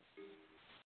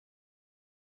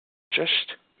 Just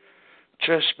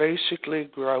basically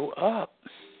grow up.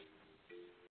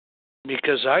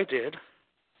 Because I did.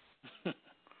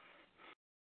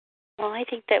 Well, I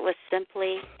think that was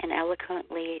simply and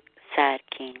eloquently said,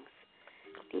 Kings.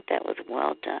 I think that was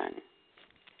well done.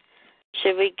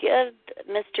 Should we give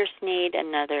Mr. Sneed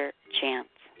another chance?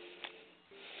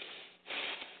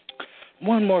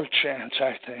 One more chance,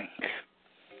 I think.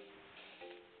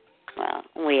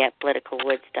 Well, we at Political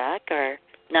Woodstock are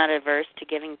not averse to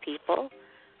giving people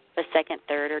a second,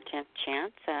 third, or 10th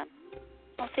chance.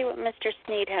 I'll see what Mr.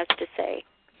 Sneed has to say.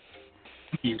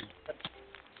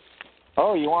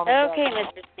 Oh, you want me Okay,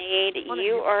 Mr. Sneed,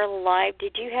 you are live.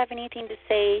 Did you have anything to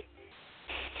say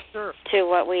to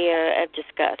what we have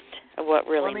discussed, of what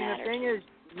really matters? The thing is,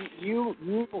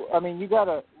 you got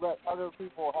to let other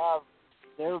people have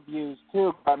their views,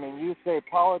 too. I mean, you say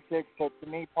politics, but to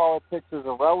me, politics is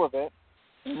irrelevant,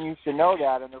 and you should know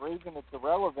that. And the reason it's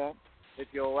irrelevant, if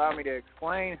you'll allow me to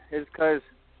explain, is because,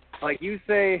 like you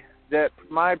say, that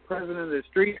my President of the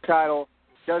Street title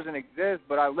doesn't exist,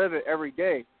 but I live it every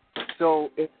day. So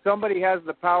if somebody has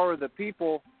the power of the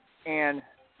people, and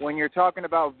when you're talking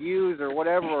about views or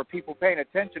whatever, or people paying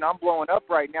attention, I'm blowing up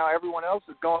right now. Everyone else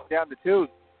is going down the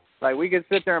tubes. Like, we can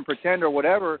sit there and pretend or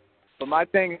whatever, but my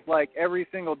thing is, like, every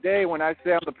single day when I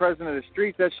say I'm the president of the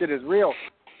streets, that shit is real.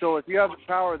 So if you have the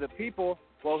power of the people,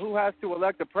 well, who has to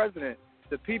elect the president?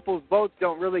 The people's votes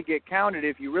don't really get counted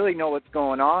if you really know what's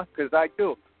going on, because I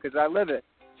do, because I live it.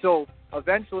 So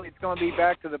eventually it's going to be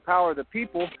back to the power of the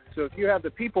people. So if you have the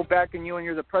people backing you and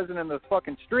you're the president of the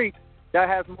fucking street, that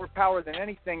has more power than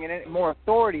anything and more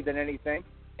authority than anything.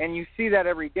 And you see that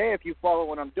every day if you follow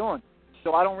what I'm doing.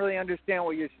 So I don't really understand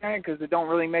what you're saying because it don't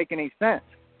really make any sense.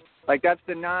 Like, that's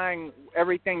denying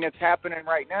everything that's happening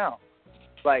right now.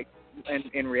 Like,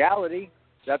 in reality,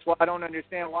 that's why I don't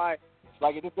understand why.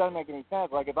 Like, it just doesn't make any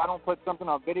sense. Like, if I don't put something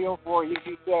on video for you,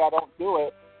 you say I don't do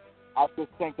it, I just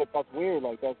think that that's weird.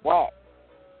 Like, that's whack.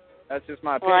 That's just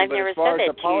my opinion. Well, I've never said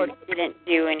that you didn't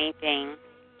do anything.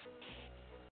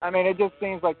 I mean, it just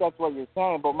seems like that's what you're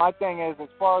saying. But my thing is, as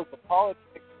far as the politics,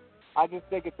 I just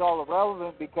think it's all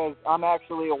irrelevant because I'm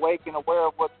actually awake and aware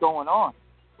of what's going on.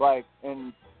 Like,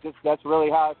 and just that's really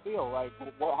how I feel. Like,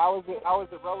 how is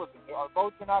it relevant? Our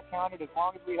votes are not counted as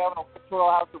long as we have an electoral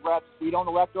House of Reps. We don't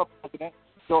elect our president.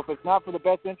 So if it's not for the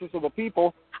best interest of the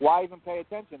people, why even pay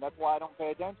attention? That's why I don't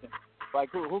pay attention. Like,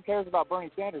 who cares about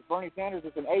Bernie Sanders? Bernie Sanders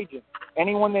is an agent.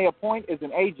 Anyone they appoint is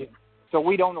an agent. So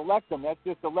we don't elect them. That's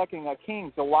just electing a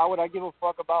king. So why would I give a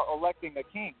fuck about electing a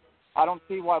king? I don't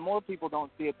see why more people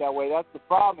don't see it that way. That's the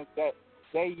problem, is that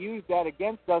they use that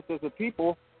against us as a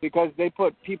people because they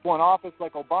put people in office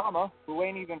like Obama who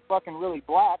ain't even fucking really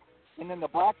black, and then the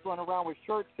blacks run around with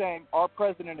shirts saying our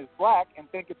president is black and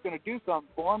think it's going to do something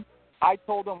for him. I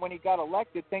told them when he got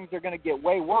elected things are going to get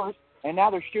way worse, and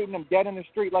now they're shooting him dead in the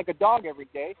street like a dog every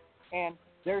day, and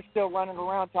they're still running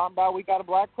around talking about we got a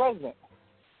black president.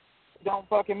 It don't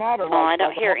fucking matter. Well, I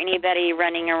don't hear anybody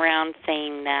running around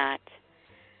saying that.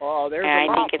 Oh, there's and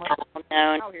a I lot, think it's well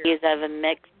known he's of a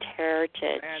mixed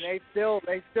heritage. And they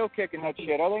still kicking that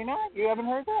shit. Are they not? You haven't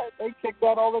heard that? They kick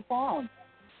that all the time.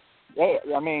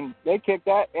 They kick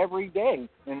that every day.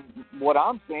 And what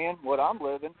I'm seeing, what I'm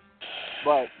living.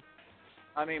 But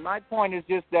I mean, my point is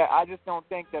just that I just don't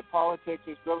think that politics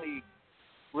is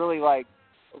really like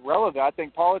relevant. I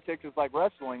think politics is like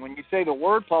wrestling. When you say the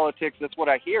word politics, that's what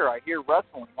I hear. I hear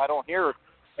wrestling. I don't hear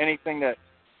anything that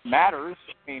matters.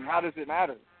 I mean, how does it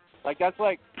matter? Like, that's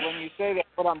like when you say that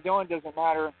what I'm doing doesn't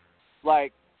matter.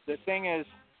 Like, the thing is,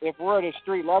 if we're at a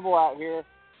street level out here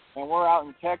and we're out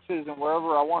in Texas and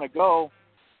wherever I want to go,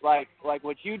 like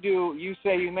what you do, you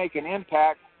say you make an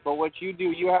impact, but what you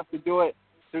do, you have to do it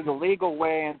through the legal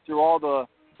way and through all the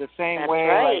same That's way.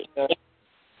 Right. Like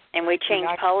and we change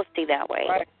policy that way.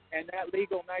 Right. And that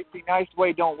legal, nice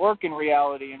way don't work in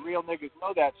reality, and real niggas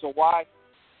know that. So why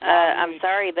I'm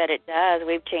sorry, but it does.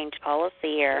 We've changed policy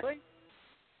here. Really?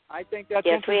 I think that's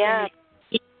yes, we have.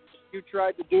 You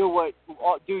tried to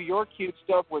do your cute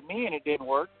stuff with me, and it didn't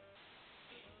work.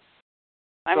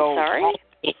 I'm sorry?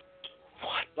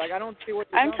 Like, I don't see what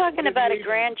I'm talking about a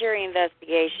grand jury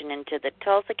investigation into the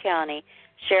Tulsa County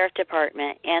Sheriff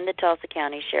Department and the Tulsa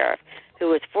County Sheriff, who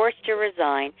was forced to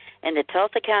resign, and the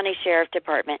Tulsa County Sheriff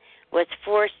Department was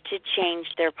forced to change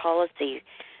their policies.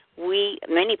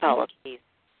 Many policies.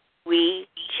 We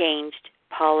changed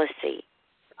policy.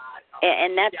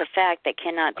 And that's a fact that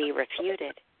cannot be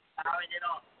refuted.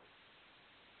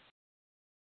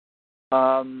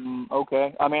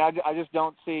 Okay. I mean, I just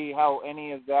don't see how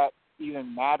any of that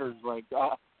even matters. Like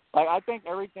I think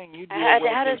everything you do.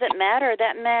 How does it matter?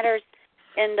 That matters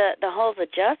in the halls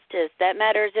of justice. That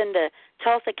matters in the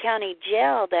Tulsa County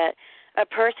Jail. That a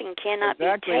person cannot be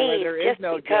tased just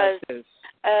because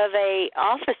of a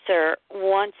officer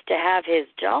wants to have his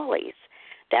jollies.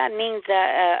 that means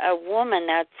that a woman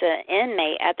that's an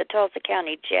inmate at the Tulsa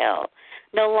County Jail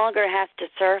no longer has to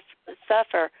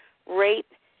suffer rape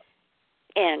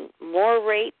and more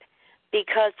rape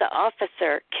because the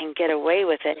officer can get away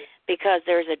with it because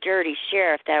there's a dirty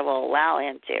sheriff that will allow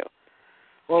him to.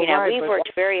 Well, we've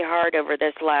worked very hard over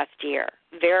this last year,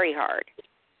 very hard.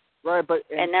 Right,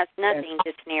 and that's nothing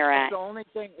to sneer at. That's the only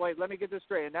thing. Wait, let me get this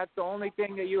straight. And that's the only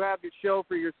thing that you have to show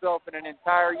for yourself in an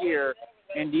entire year.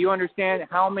 And do you understand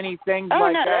how many things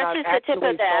like that that's just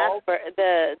the tip of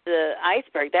the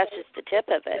iceberg. That's just the tip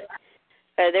of it.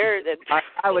 I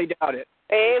highly doubt it.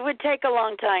 It would take a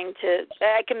long time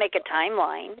I can make a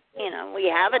timeline. We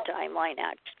have a timeline,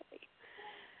 actually.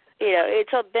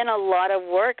 It's been a lot of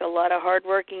work, a lot of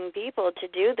hardworking people to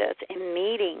do this, and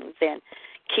meetings and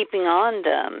keeping on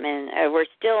them, and we're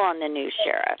still on the new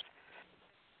sheriff.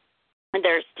 And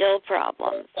there's still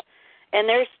problems. And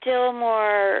there's still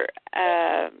more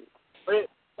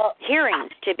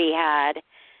hearings to be had,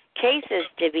 cases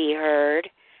to be heard,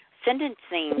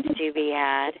 sentencing to be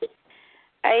had.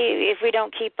 If we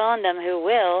don't keep on them, who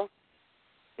will?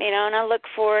 And I look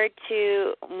forward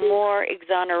to more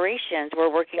exonerations.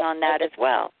 We're working on that as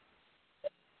well.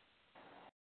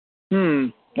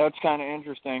 That's kind of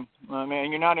interesting. I mean,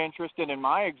 you're not interested in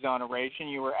my exoneration.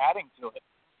 You were adding to it.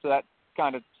 So that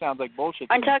kind of sounds like bullshit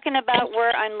to I'm me. talking about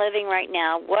where I'm living right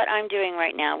now, what I'm doing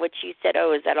right now, which you said,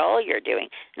 is that all you're doing?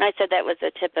 And I said that was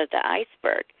the tip of the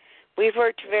iceberg. We've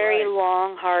worked very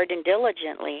long, hard, and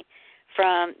diligently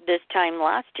from this time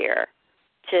last year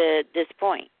to this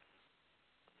point.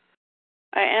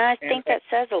 And I think that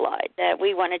says a lot, that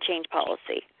we want to change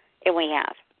policy, and we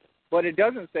have. But it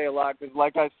doesn't say a lot because,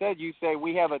 like I said, you say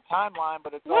we have a timeline,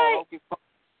 but it's all hocus pocus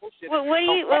bullshit. Well,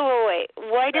 wait.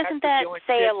 Why doesn't that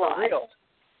say a lot?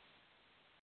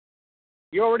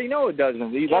 You already know it doesn't.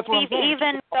 That's what I'm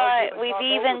saying. We've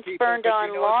even spurned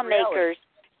on lawmakers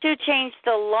to change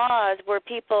the laws where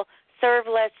people serve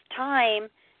less time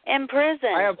in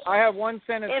prison. I have one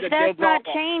sentence if that that's deads not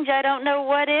off change, I don't know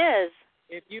what is.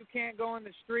 If you can't go in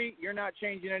the street, you're not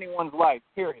changing anyone's life,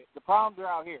 period. The problems are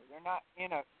out here. They're not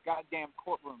in a goddamn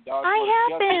courtroom, dog. I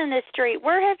have been in the street.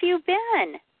 Where have you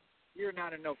been? You're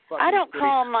not in no fucking I don't street.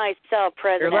 call myself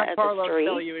president let of Carlos the street.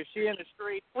 Tell you, is she in the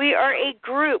street? We are a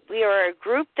group. We are a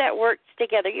group that works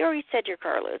together. You already said you're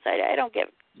Carlos. I don't get.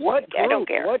 What group? I don't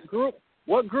care.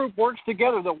 What group works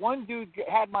together? The one dude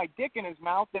had my dick in his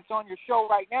mouth that's on your show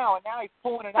right now, and now he's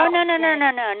pulling it out. Oh,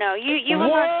 no. You will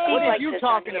not speak like this. What are you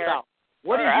talking about?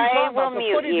 What are you I talking will about?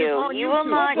 mute you. You will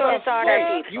not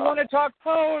dishonor people. You want to talk?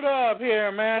 Hold up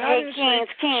here, man. Hey, Kings,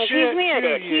 he's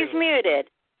muted. He's muted.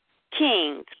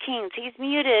 Kings, he's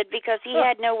muted because he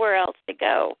had nowhere else to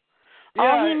go.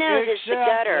 All he knows is the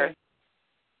gutter.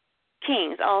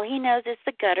 Kings, all he knows is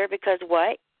the gutter because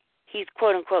what? He's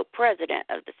quote-unquote president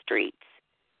of the streets.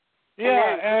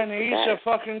 Yeah, and he's a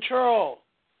fucking troll.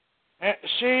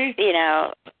 See?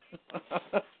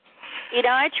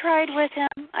 I tried with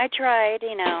him. I tried, He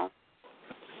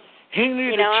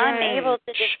needed to change. I'm able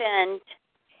to defend,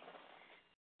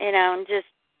 just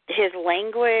his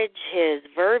language, his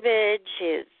verbiage,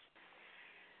 his,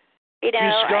 He's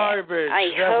garbage.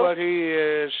 That's what he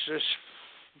is. Just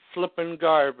flipping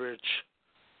garbage.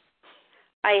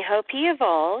 I hope he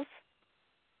evolves.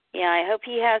 I hope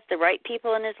he has the right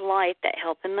people in his life that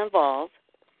help him evolve.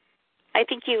 I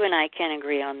think you and I can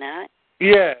agree on that.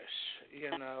 Yes. I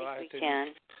think we think can.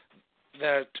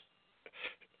 That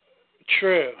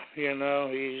true.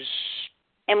 He's.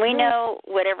 And we know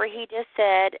whatever he just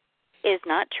said is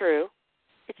not true.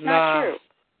 It's not true.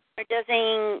 It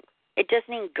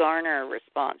doesn't even garner a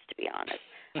response, to be honest,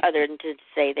 other than to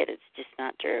say that it's just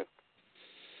not true.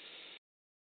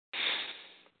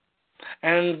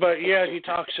 But yet he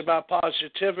talks about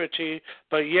positivity,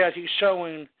 but yet he's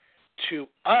showing to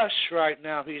us right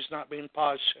now he's not being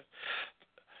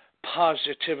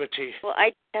positivity. Well,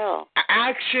 I tell.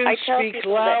 Actions speak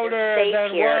louder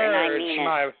than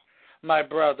words, my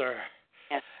brother.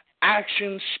 Yes.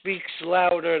 Action speaks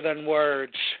louder than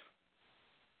words.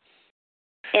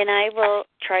 And I will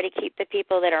try to keep the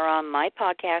people that are on my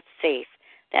podcast safe.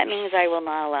 That means I will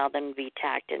not allow them to be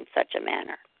attacked in such a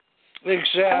manner.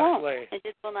 Exactly. It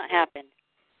just will not happen.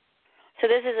 So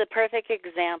this is a perfect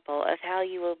example of how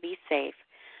you will be safe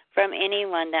from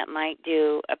anyone that might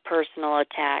do a personal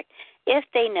attack if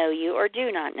they know you or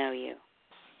do not know you.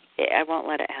 I won't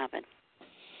let it happen.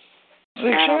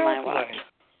 Exactly. Not on my watch.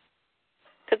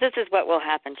 Because this is what will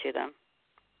happen to them.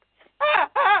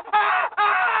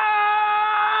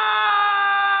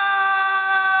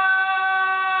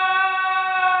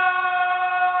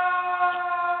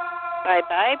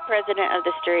 Bye-bye, President of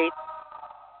the Street.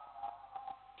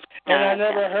 And I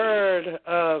never heard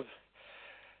of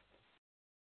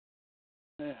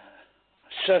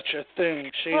such a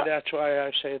thing. See, that's why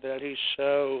I say that he's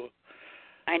so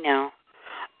I know.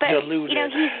 But, deluded.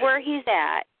 He's where he's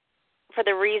at for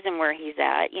the reason where he's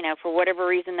at, for whatever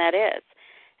reason that is.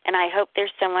 And I hope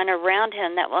there's someone around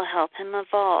him that will help him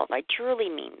evolve. I truly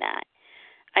mean that.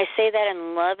 I say that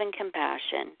in love and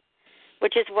compassion,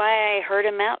 which is why I heard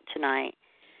him out tonight.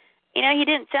 He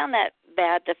didn't sound that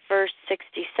bad the first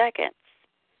 60 seconds.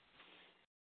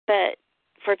 But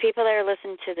for people that are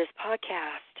listening to this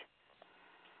podcast,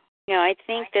 I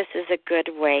think this is a good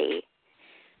way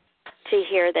to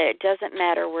hear that it doesn't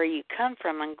matter where you come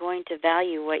from. I'm going to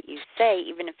value what you say,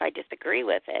 even if I disagree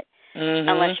with it,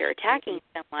 unless you're attacking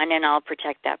someone, and I'll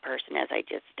protect that person as I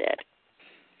just did.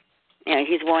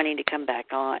 He's wanting to come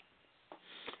back on.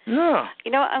 Yeah.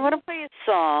 I'm going to play a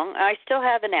song. I still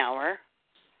have an hour.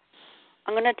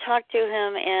 I'm going to talk to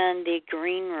him in the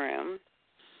green room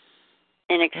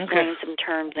and explain some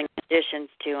terms and conditions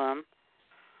to him.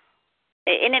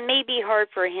 And it may be hard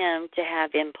for him to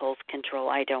have impulse control.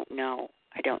 I don't know.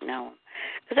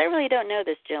 Because I really don't know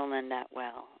this gentleman that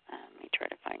well. Let me try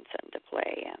to find something to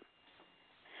play. I'm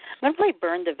going to play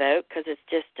Burn the Vote because it's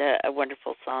just a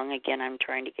wonderful song. Again, I'm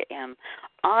trying to get him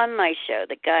on my show,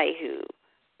 the guy who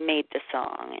made the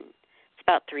song. And it's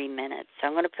about 3 minutes. So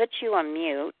I'm going to put you on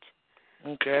mute.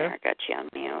 Okay. I got you on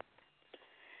mute.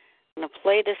 I'm going to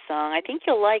play this song. I think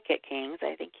you'll like it, Kings.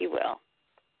 I think you will.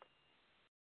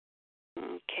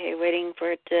 Okay, waiting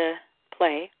for it to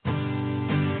play. Isn't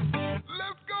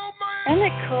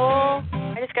it cool?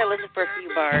 I just got to listen for a few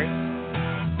bars.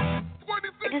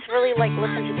 I just really like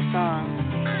listening to the song.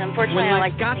 Unfortunately, when I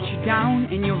like got you down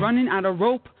and you're running out of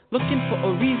rope, looking for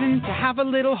a reason to have a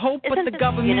little hope, but the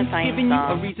government's giving you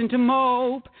a reason to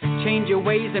mope. Change your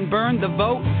ways and burn the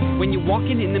vote. When you're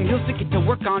walking in them hills to get to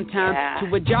work on time,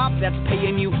 to a job that's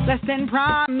paying you less than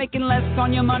prime, making less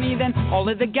on your money than all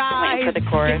of the guys. For the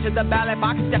chorus. Get to the ballot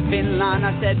box, step in line.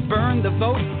 I said, burn the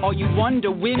vote. All you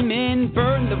Wonder Women,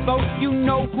 burn the vote. You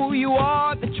know who you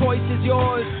are. The choice is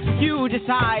yours. You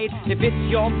decide. If it's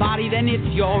your body, then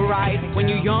it's your right. When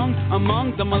you're young,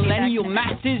 among the millennial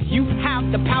masses, you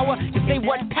have the power to say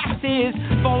what passes.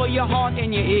 Follow your heart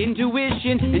and your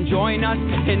intuition and join us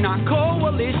in our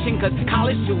coalition, cause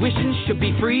college tuition should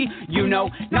be free,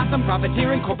 not some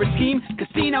profiteering corporate scheme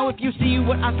casino. If you see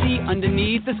what I see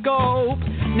underneath the scope,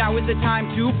 now is the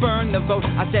time to burn the vote.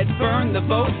 I said burn the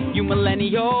vote, you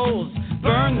millennials.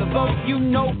 Burn the vote, you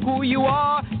know who you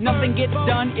are. Nothing gets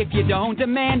done if you don't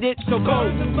demand it. So go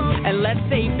and let's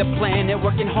save the planet.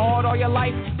 Working hard all your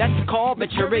life, that's called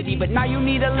maturity. But now you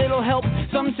need a little help,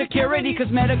 some security, cause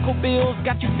medical bills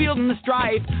got you feeling the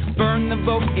strife. Burn the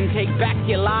vote and take back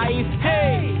your life.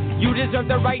 Hey, you deserve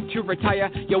the right to retire.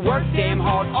 You work damn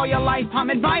hard all your life.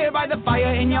 I'm admired by the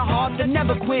fire in your heart that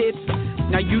never quits.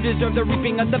 Now you deserve the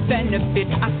reaping of the benefits.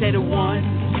 I said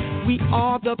 1, we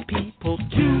are the people.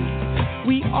 2,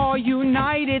 we are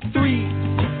united. 3,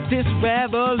 this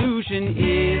revolution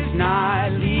is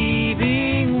not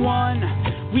leaving.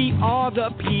 1, we are the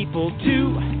people.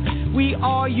 2, we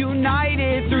are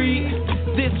united. 3,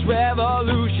 this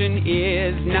revolution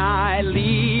is not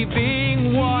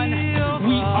leaving. 1,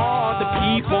 we are the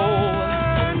people.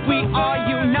 We are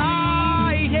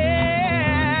united,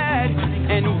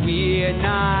 and we're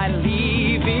not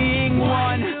leaving.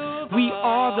 1, we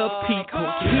are the people.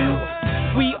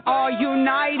 2, we are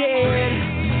united.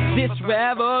 This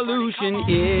revolution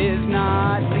is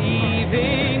not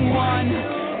leaving.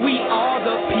 1, we are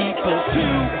the people.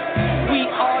 2, we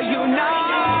are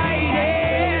united,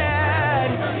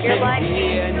 and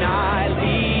we're not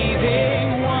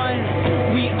leaving.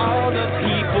 1, we are the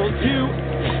people.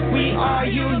 2, we are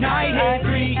united.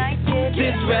 3,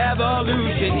 this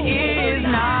revolution is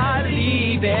not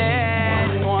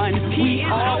leaving. 1, we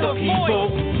are the people.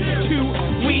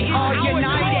 2, we are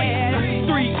united.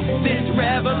 3, this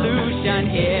revolution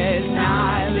is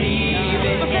not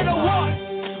leaving.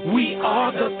 1, we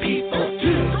are the people.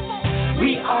 2,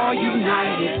 we are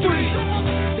united.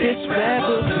 3, this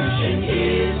revolution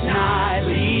is not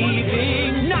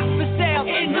leaving. Not for sale,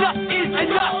 enough is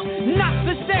enough. Not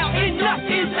for sale, enough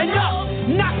is enough.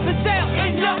 Not for sale,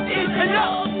 enough is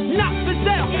enough. Not for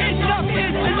sale, enough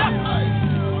is enough.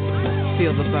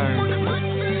 Feel the burn.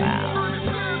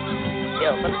 Wow.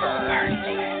 Feel the burn.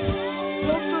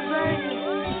 Feel the burn.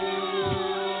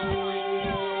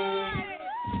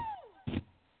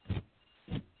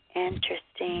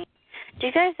 Interesting. Do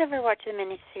you guys ever watch the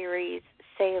miniseries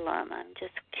Salem? I'm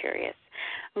just curious.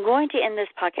 I'm going to end this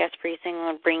podcast pretty soon. I'm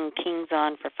going to bring Kings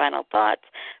on for final thoughts.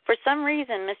 For some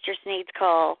reason, Mr. Sneed's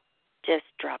call just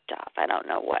dropped off. I don't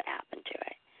know what happened to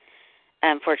it.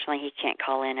 Unfortunately, he can't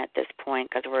call in at this point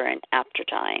because we're in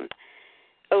aftertime,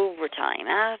 overtime,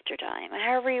 aftertime,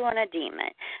 however you want to deem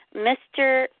it.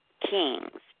 Mr.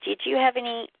 Kings, did you have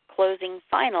any closing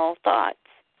final thoughts?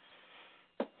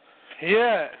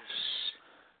 Yes.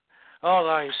 All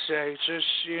I say,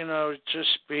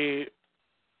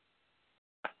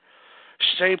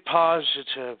 stay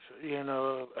positive,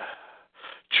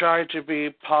 try to be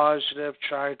positive,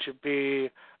 try to be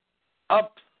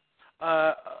uplifting.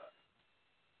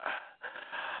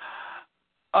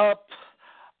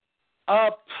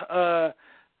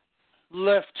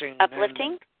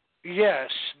 Uplifting?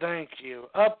 Yes, thank you.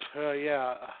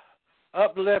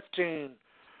 Uplifting.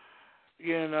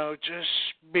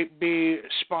 Just be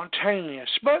spontaneous,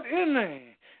 but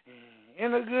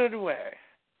in a good way,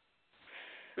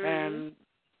 and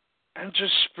to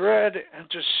spread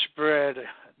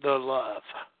the love.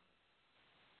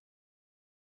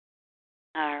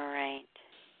 All right.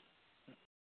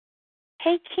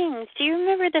 Hey, Kings, do you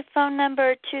remember the phone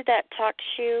number to that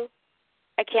TalkShoe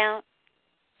account?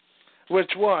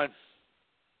 Which one?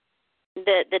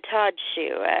 The Todd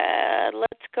Shoe.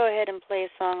 Let's go ahead and play a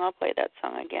song. I'll play that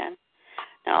song again.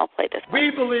 No, I'll play this one.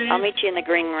 We believe I'll meet you in the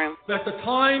green room. That the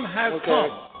time has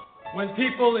come when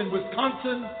people in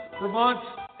Wisconsin, Vermont,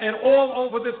 and all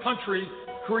over this country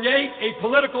create a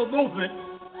political movement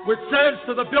which says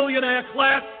to the billionaire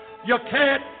class, you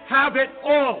can't have it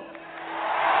all.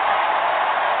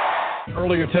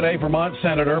 Earlier today, Vermont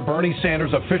Senator Bernie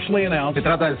Sanders officially announced... Se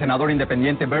trata del senador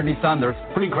independiente Bernie Sanders.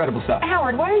 Pretty incredible stuff.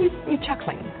 Howard, why are you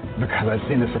chuckling? Because I've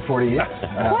seen this for 40 years.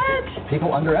 What?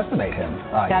 People underestimate him.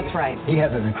 That's right. He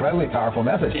has an incredibly powerful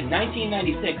message. In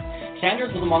 1996,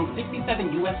 Sanders was among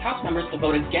 67 U.S. House members to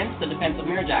vote against the Defense of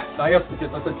Marriage Act. I asked the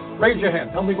kids, I said, raise your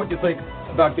hand. Tell me what you think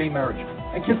about gay marriage.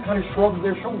 And kids kind of shrugged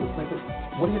their shoulders. They said,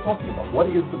 what are you talking about? What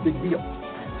is the big deal?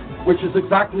 Which is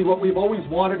exactly what we've always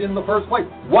wanted in the first place.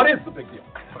 What is the big deal?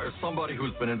 As somebody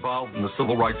who's been involved in the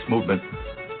civil rights movement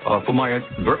for my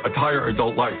entire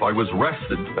adult life, I was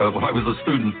arrested when I was a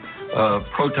student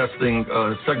protesting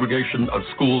segregation of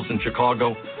schools in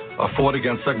Chicago, fought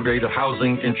against segregated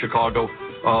housing in Chicago,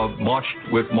 marched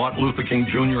with Martin Luther King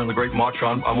Jr. in the Great March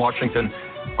on Washington.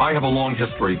 I have a long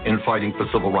history in fighting for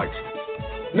civil rights.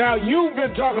 Now, you've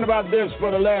been talking about this for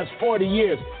the last 40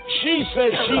 years. She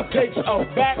says she takes a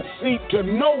back seat to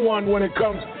no one when it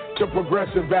comes to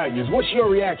progressive values. What's your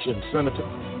reaction, Senator?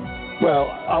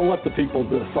 Well, I'll let the people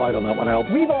decide on that one, Al.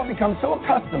 We've all become so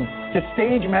accustomed to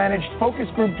stage-managed, focus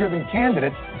group-driven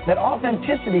candidates that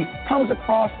authenticity comes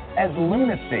across as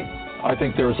lunacy. I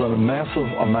think there's a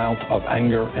massive amount of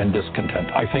anger and discontent.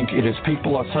 I think it is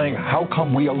people are saying, how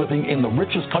come we are living in the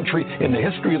richest country in the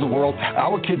history of the world?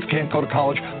 Our kids can't go to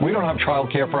college. We don't have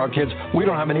child care for our kids. We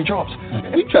don't have any jobs.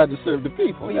 We tried to serve the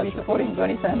people. Will you be supporting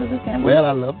Bernie Sanders as candidate? Well,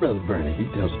 I love Brother Bernie. He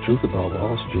tells the truth about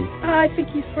Wall Street. I think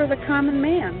he's for the common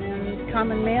man, and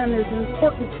common man is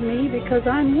important to me because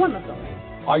I'm one of them.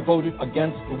 I voted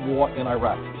against the war in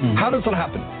Iraq. How does it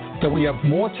happen? That we have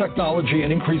more technology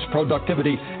and increased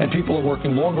productivity, and people are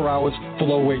working longer hours for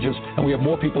low wages, and we have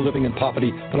more people living in poverty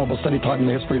than almost any time in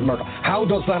the history of America. How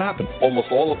does that happen?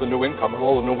 Almost all of the new income and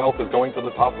all the new wealth is going to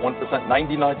the top 1%,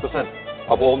 99%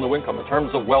 of all new income. In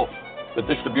terms of wealth, the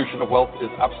distribution of wealth is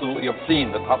absolutely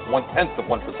obscene. The top 1/10 of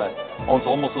 1% owns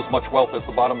almost as much wealth as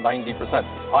the bottom 90%.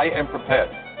 I am prepared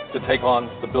to take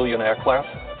on the billionaire class.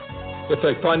 If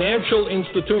a financial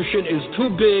institution is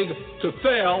too big to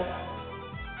fail,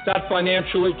 that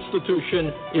financial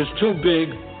institution is too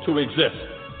big to exist.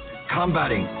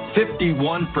 Combating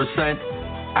 51%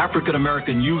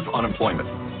 African-American youth unemployment.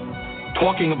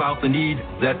 Talking about the need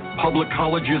that public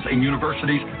colleges and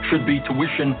universities should be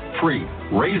tuition-free.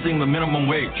 Raising the minimum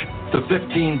wage to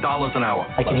 $15 an hour.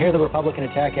 I can hear the Republican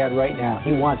attack ad right now.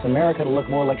 He wants America to look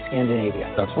more like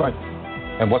Scandinavia. That's right.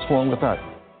 And what's wrong with that?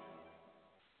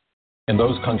 In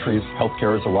those countries,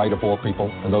 healthcare is a right of all people.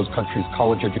 In those countries,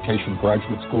 college education,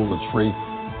 graduate school is free.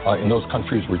 In those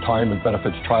countries, retirement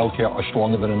benefits, child care are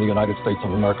stronger than in the United States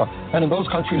of America. And in those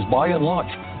countries, by and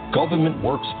large, government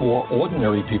works for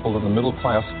ordinary people in the middle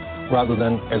class rather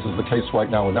than, as is the case right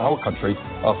now in our country,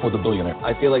 for the billionaire.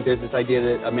 I feel like there's this idea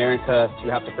that America,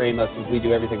 you have to frame us as we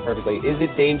do everything perfectly. Is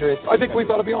it dangerous? I think we've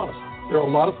got to be honest. There are a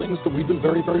lot of things that we do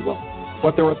very, very well.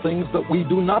 But there are things that we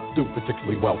do not do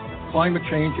particularly well. Climate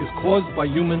change is caused by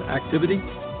human activity.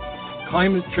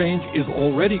 Climate change is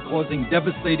already causing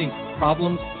devastating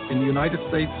problems in the United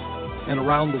States and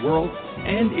around the world.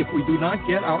 And if we do not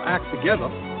get our act together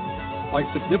by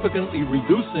significantly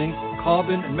reducing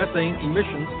carbon and methane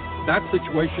emissions, that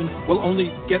situation will only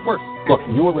get worse. Look,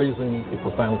 you are raising a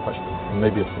profound question, and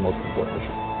maybe it's the most important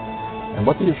issue. And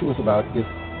what the issue is about is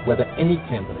whether any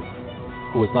candidate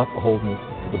who is not beholden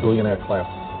to the billionaire class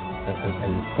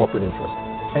and corporate interest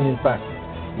can, in fact,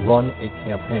 run a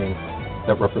campaign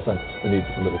that represents the needs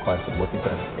of the middle class and working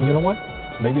class. And you know what?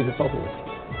 Maybe it's over with.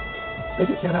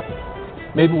 Maybe it can't happen.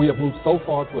 Maybe we have moved so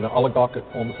far to an oligarchic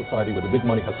form of society where the big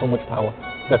money has so much power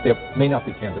that there may not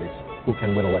be candidates who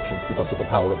can win elections because of the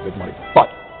power of big money. But,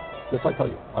 this I tell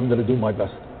you, I'm going to do my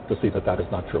best to see that that is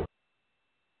not true.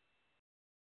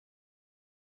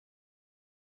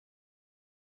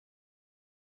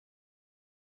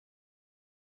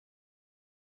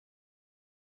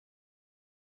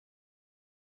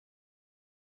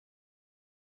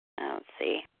 Let's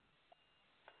see.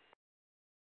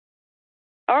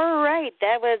 All right,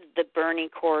 that was the Bernie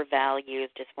core values.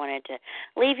 Just wanted to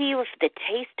leave you with the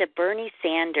taste of Bernie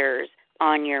Sanders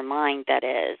on your mind, that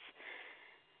is.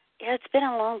 Yeah, it's been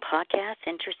a long podcast,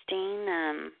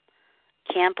 interesting.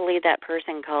 Can't believe that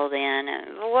person called in,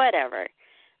 whatever.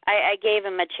 I gave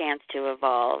him a chance to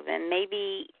evolve, and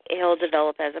maybe he'll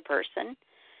develop as a person,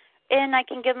 and I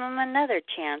can give him another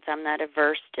chance. I'm not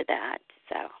averse to that,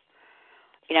 so...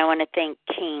 You know, I want to thank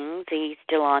Kings. He's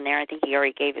still on there. I think he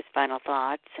already gave his final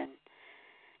thoughts. And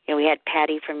you know, we had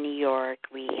Patty from New York.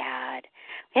 We had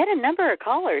a number of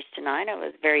callers tonight. I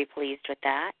was very pleased with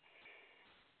that.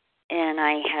 And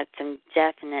I had some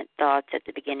definite thoughts at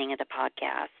the beginning of the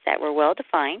podcast that were well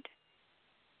defined.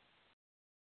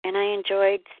 And I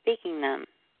enjoyed speaking them.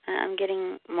 I'm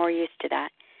getting more used to that.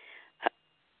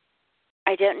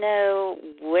 I don't know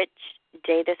which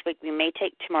day this week. We may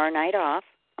take tomorrow night off.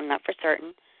 I'm not for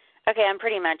certain. Okay, I'm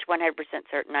pretty much 100%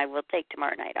 certain I will take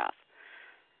tomorrow night off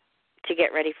to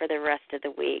get ready for the rest of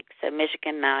the week. So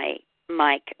Michigan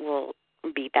Mike will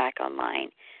be back online.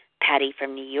 Patty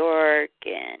from New York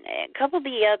and a couple of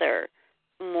the other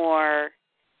more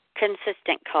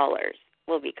consistent callers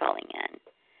will be calling in.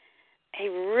 I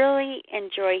really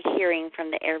enjoy hearing from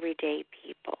the everyday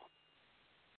people.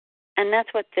 And that's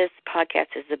what this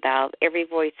podcast is about. Every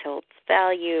voice holds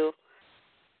value.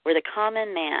 We're the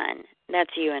common man, that's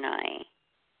you and I,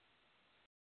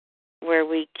 where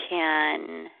we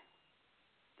can,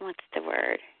 what's the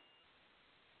word?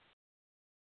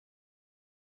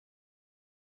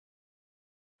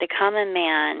 The common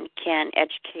man can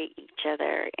educate each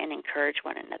other and encourage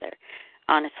one another.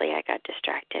 Honestly, I got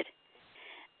distracted.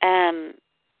 I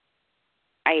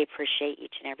appreciate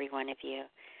each and every one of you.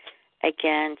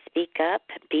 Again, speak up,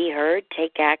 be heard,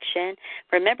 take action.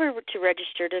 Remember to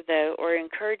register to vote or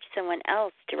encourage someone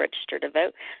else to register to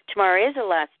vote. Tomorrow is the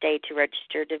last day to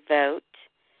register to vote.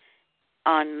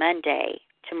 On Monday,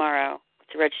 tomorrow,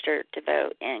 to register to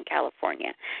vote in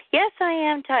California. Yes, I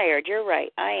am tired. You're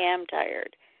right. I am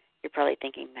tired. You're probably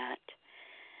thinking that.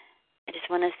 I just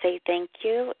want to say thank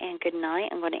you and good night.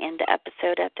 I'm going to end the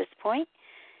episode at this point.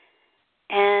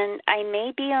 And I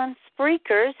may be on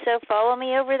Spreaker, so follow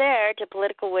me over there to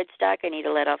Political Woodstock. I need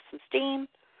to let off some steam.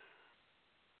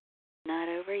 Not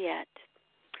over yet.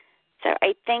 So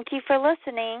I thank you for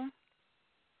listening.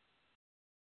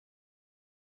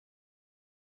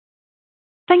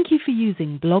 Thank you for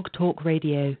using Blog Talk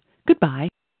Radio. Goodbye.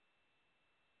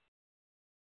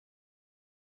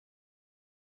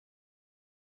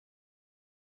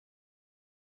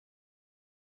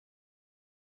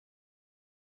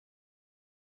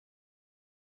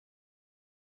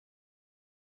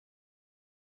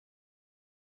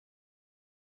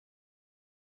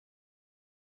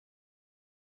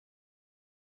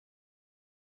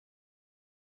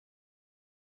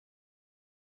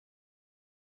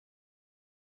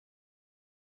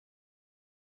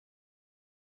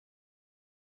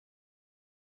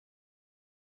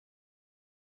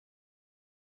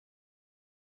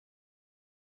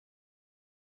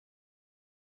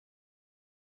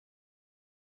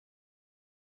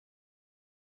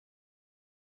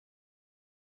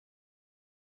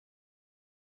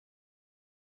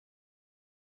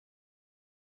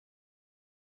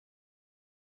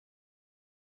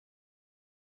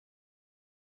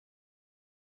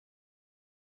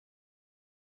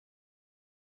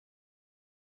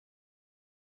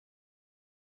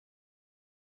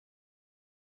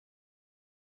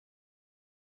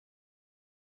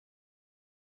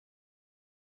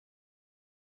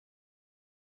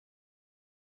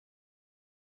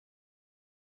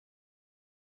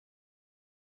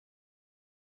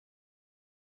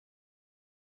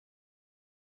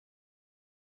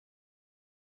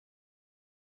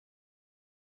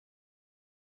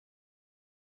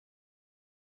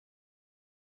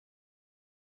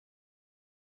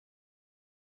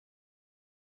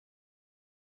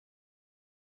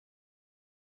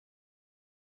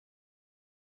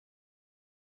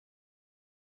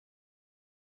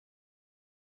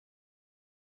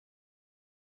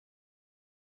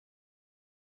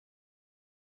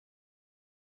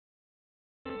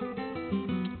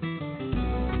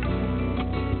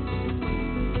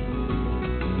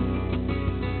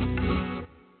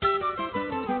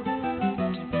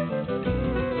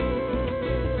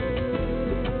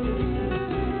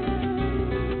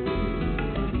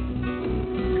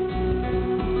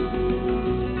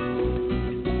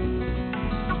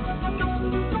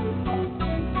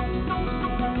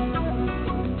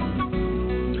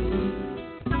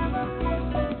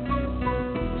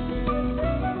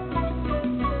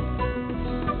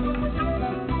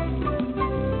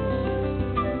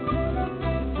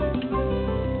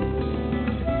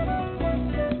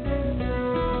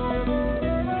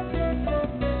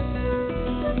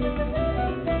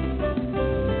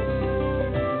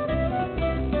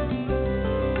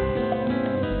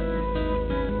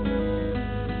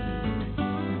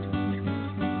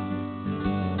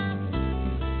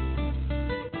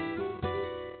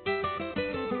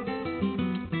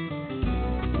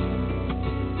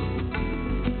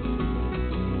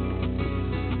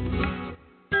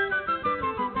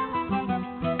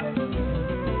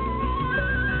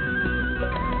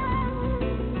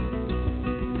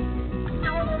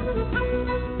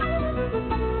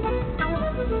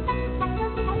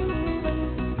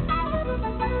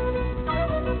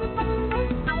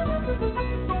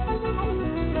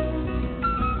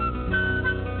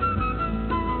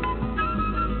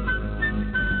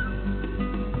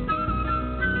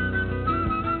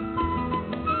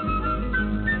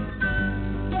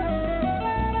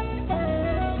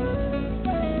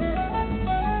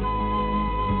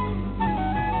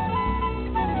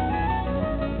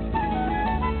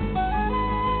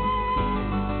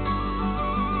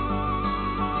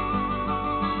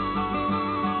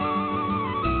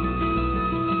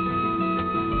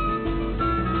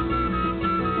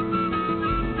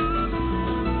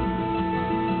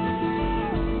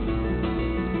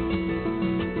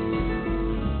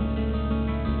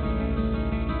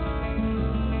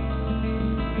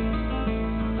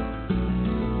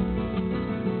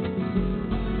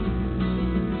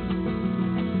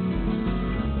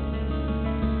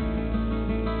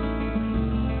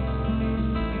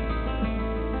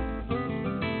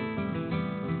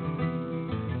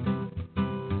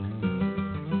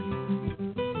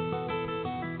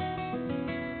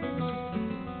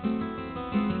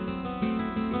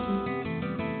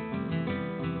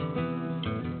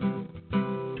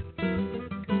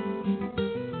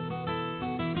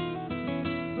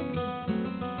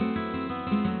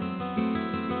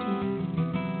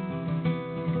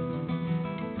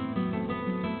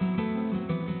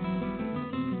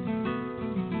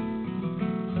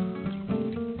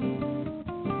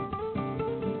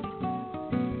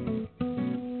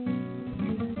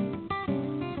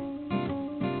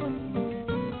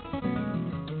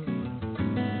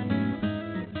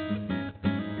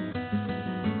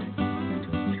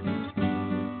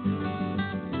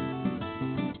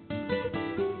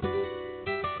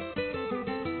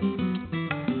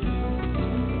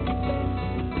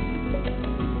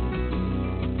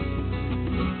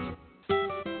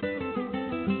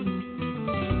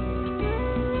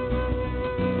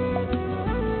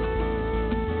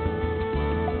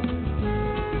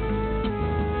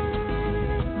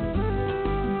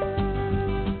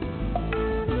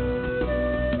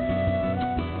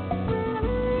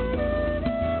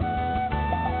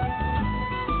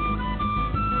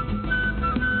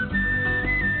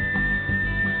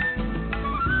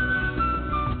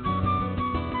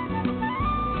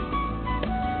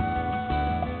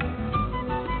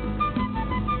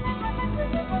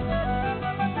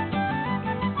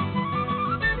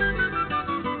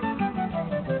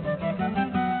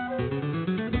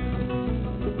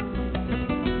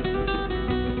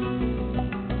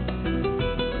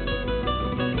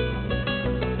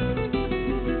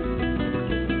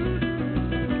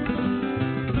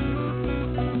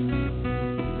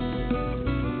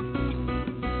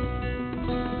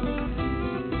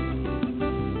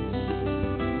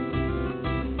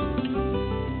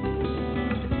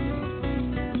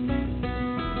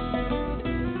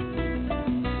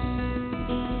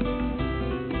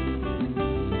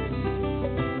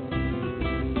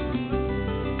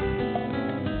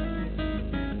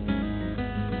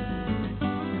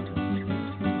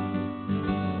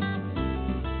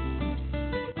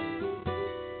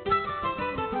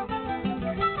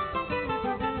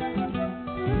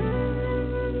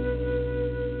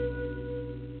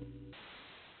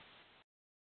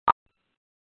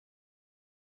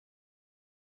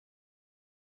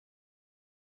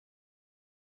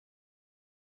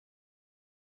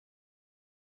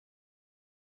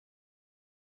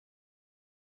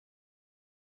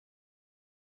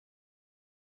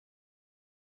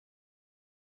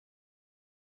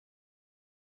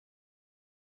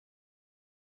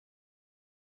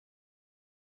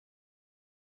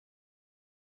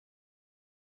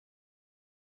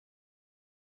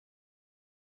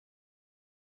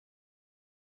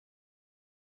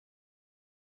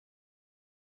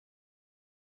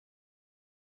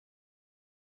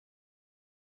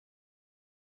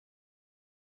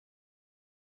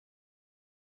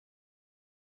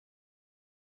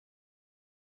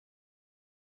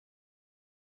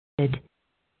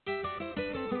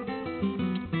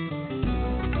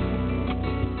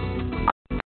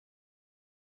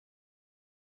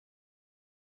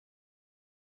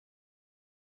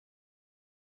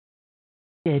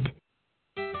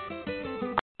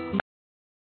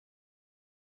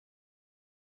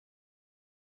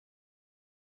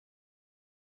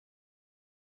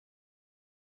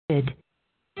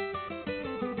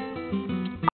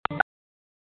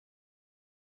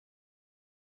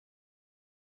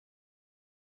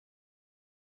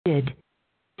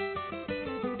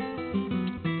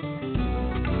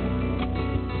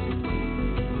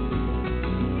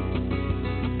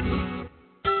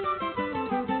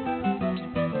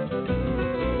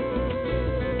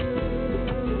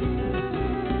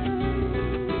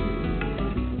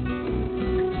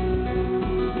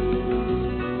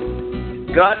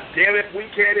 God damn it, we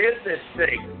can't end this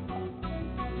thing.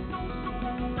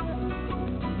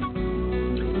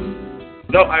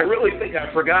 No, I really think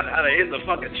I forgot how to end the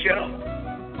fucking show.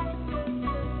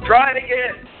 Try it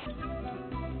again.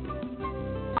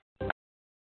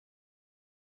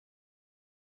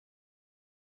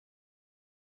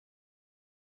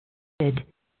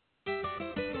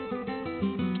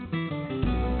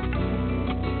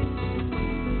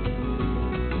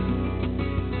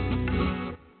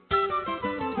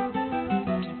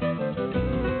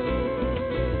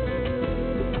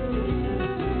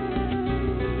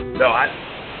 No,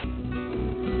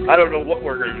 I don't know what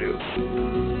we're going to do.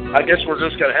 I guess we're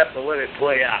just going to have to let it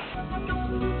play out.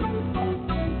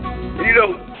 You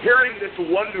know, hearing this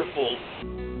wonderful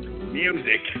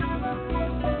music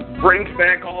brings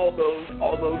back all those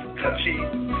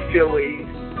touchy-feely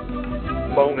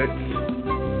moments.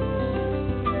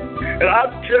 And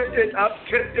I'm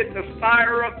tempted to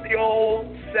fire up the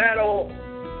old saddle.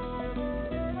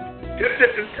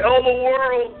 Tempted to tell the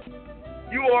world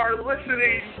you are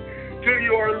listening to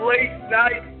your late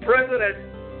night president,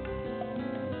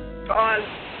 Todd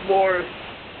Morris.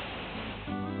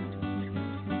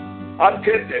 I'm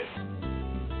tempted.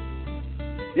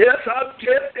 Yes, I'm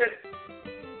tempted.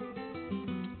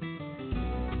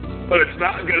 But it's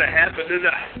not going to happen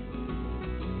tonight.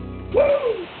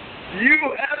 Woo! You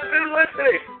have been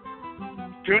listening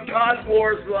to Todd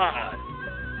Morris Live,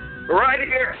 right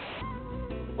here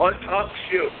on Talk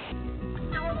Show.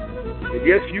 And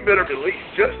yes, you better believe,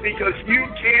 just because you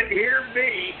can't hear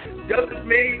me doesn't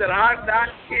mean that I'm not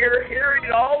here hearing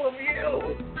all of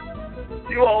you.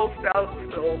 You all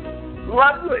sound so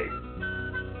lovely.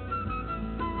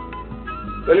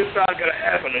 But it's not going to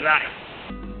happen tonight.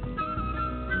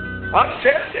 I'm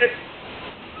tempted.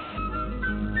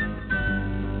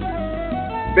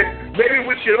 Maybe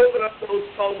we should open up those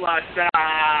phone lines.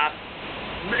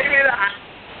 Maybe not.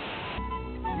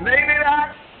 Maybe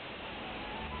not.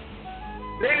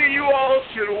 Maybe you all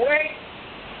should wait.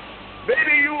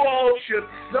 Maybe you all should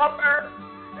suffer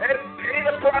and pay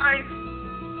the price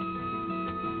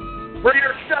for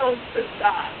yourselves to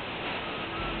die.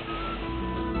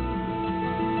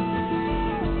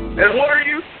 And what are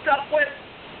you stuck with?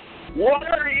 What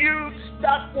are you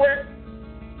stuck with?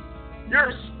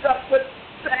 You're stuck with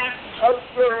that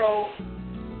girl.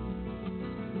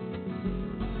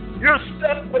 You're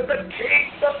stuck with the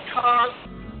king of talk.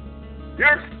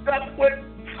 You're stuck with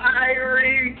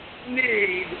Kyrie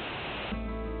Need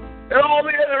and all the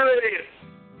other idiots.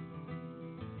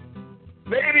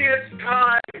 Maybe it's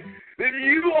time that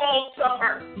you all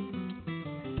suffer.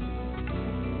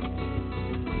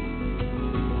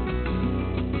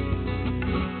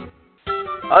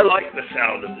 I like the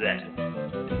sound of that.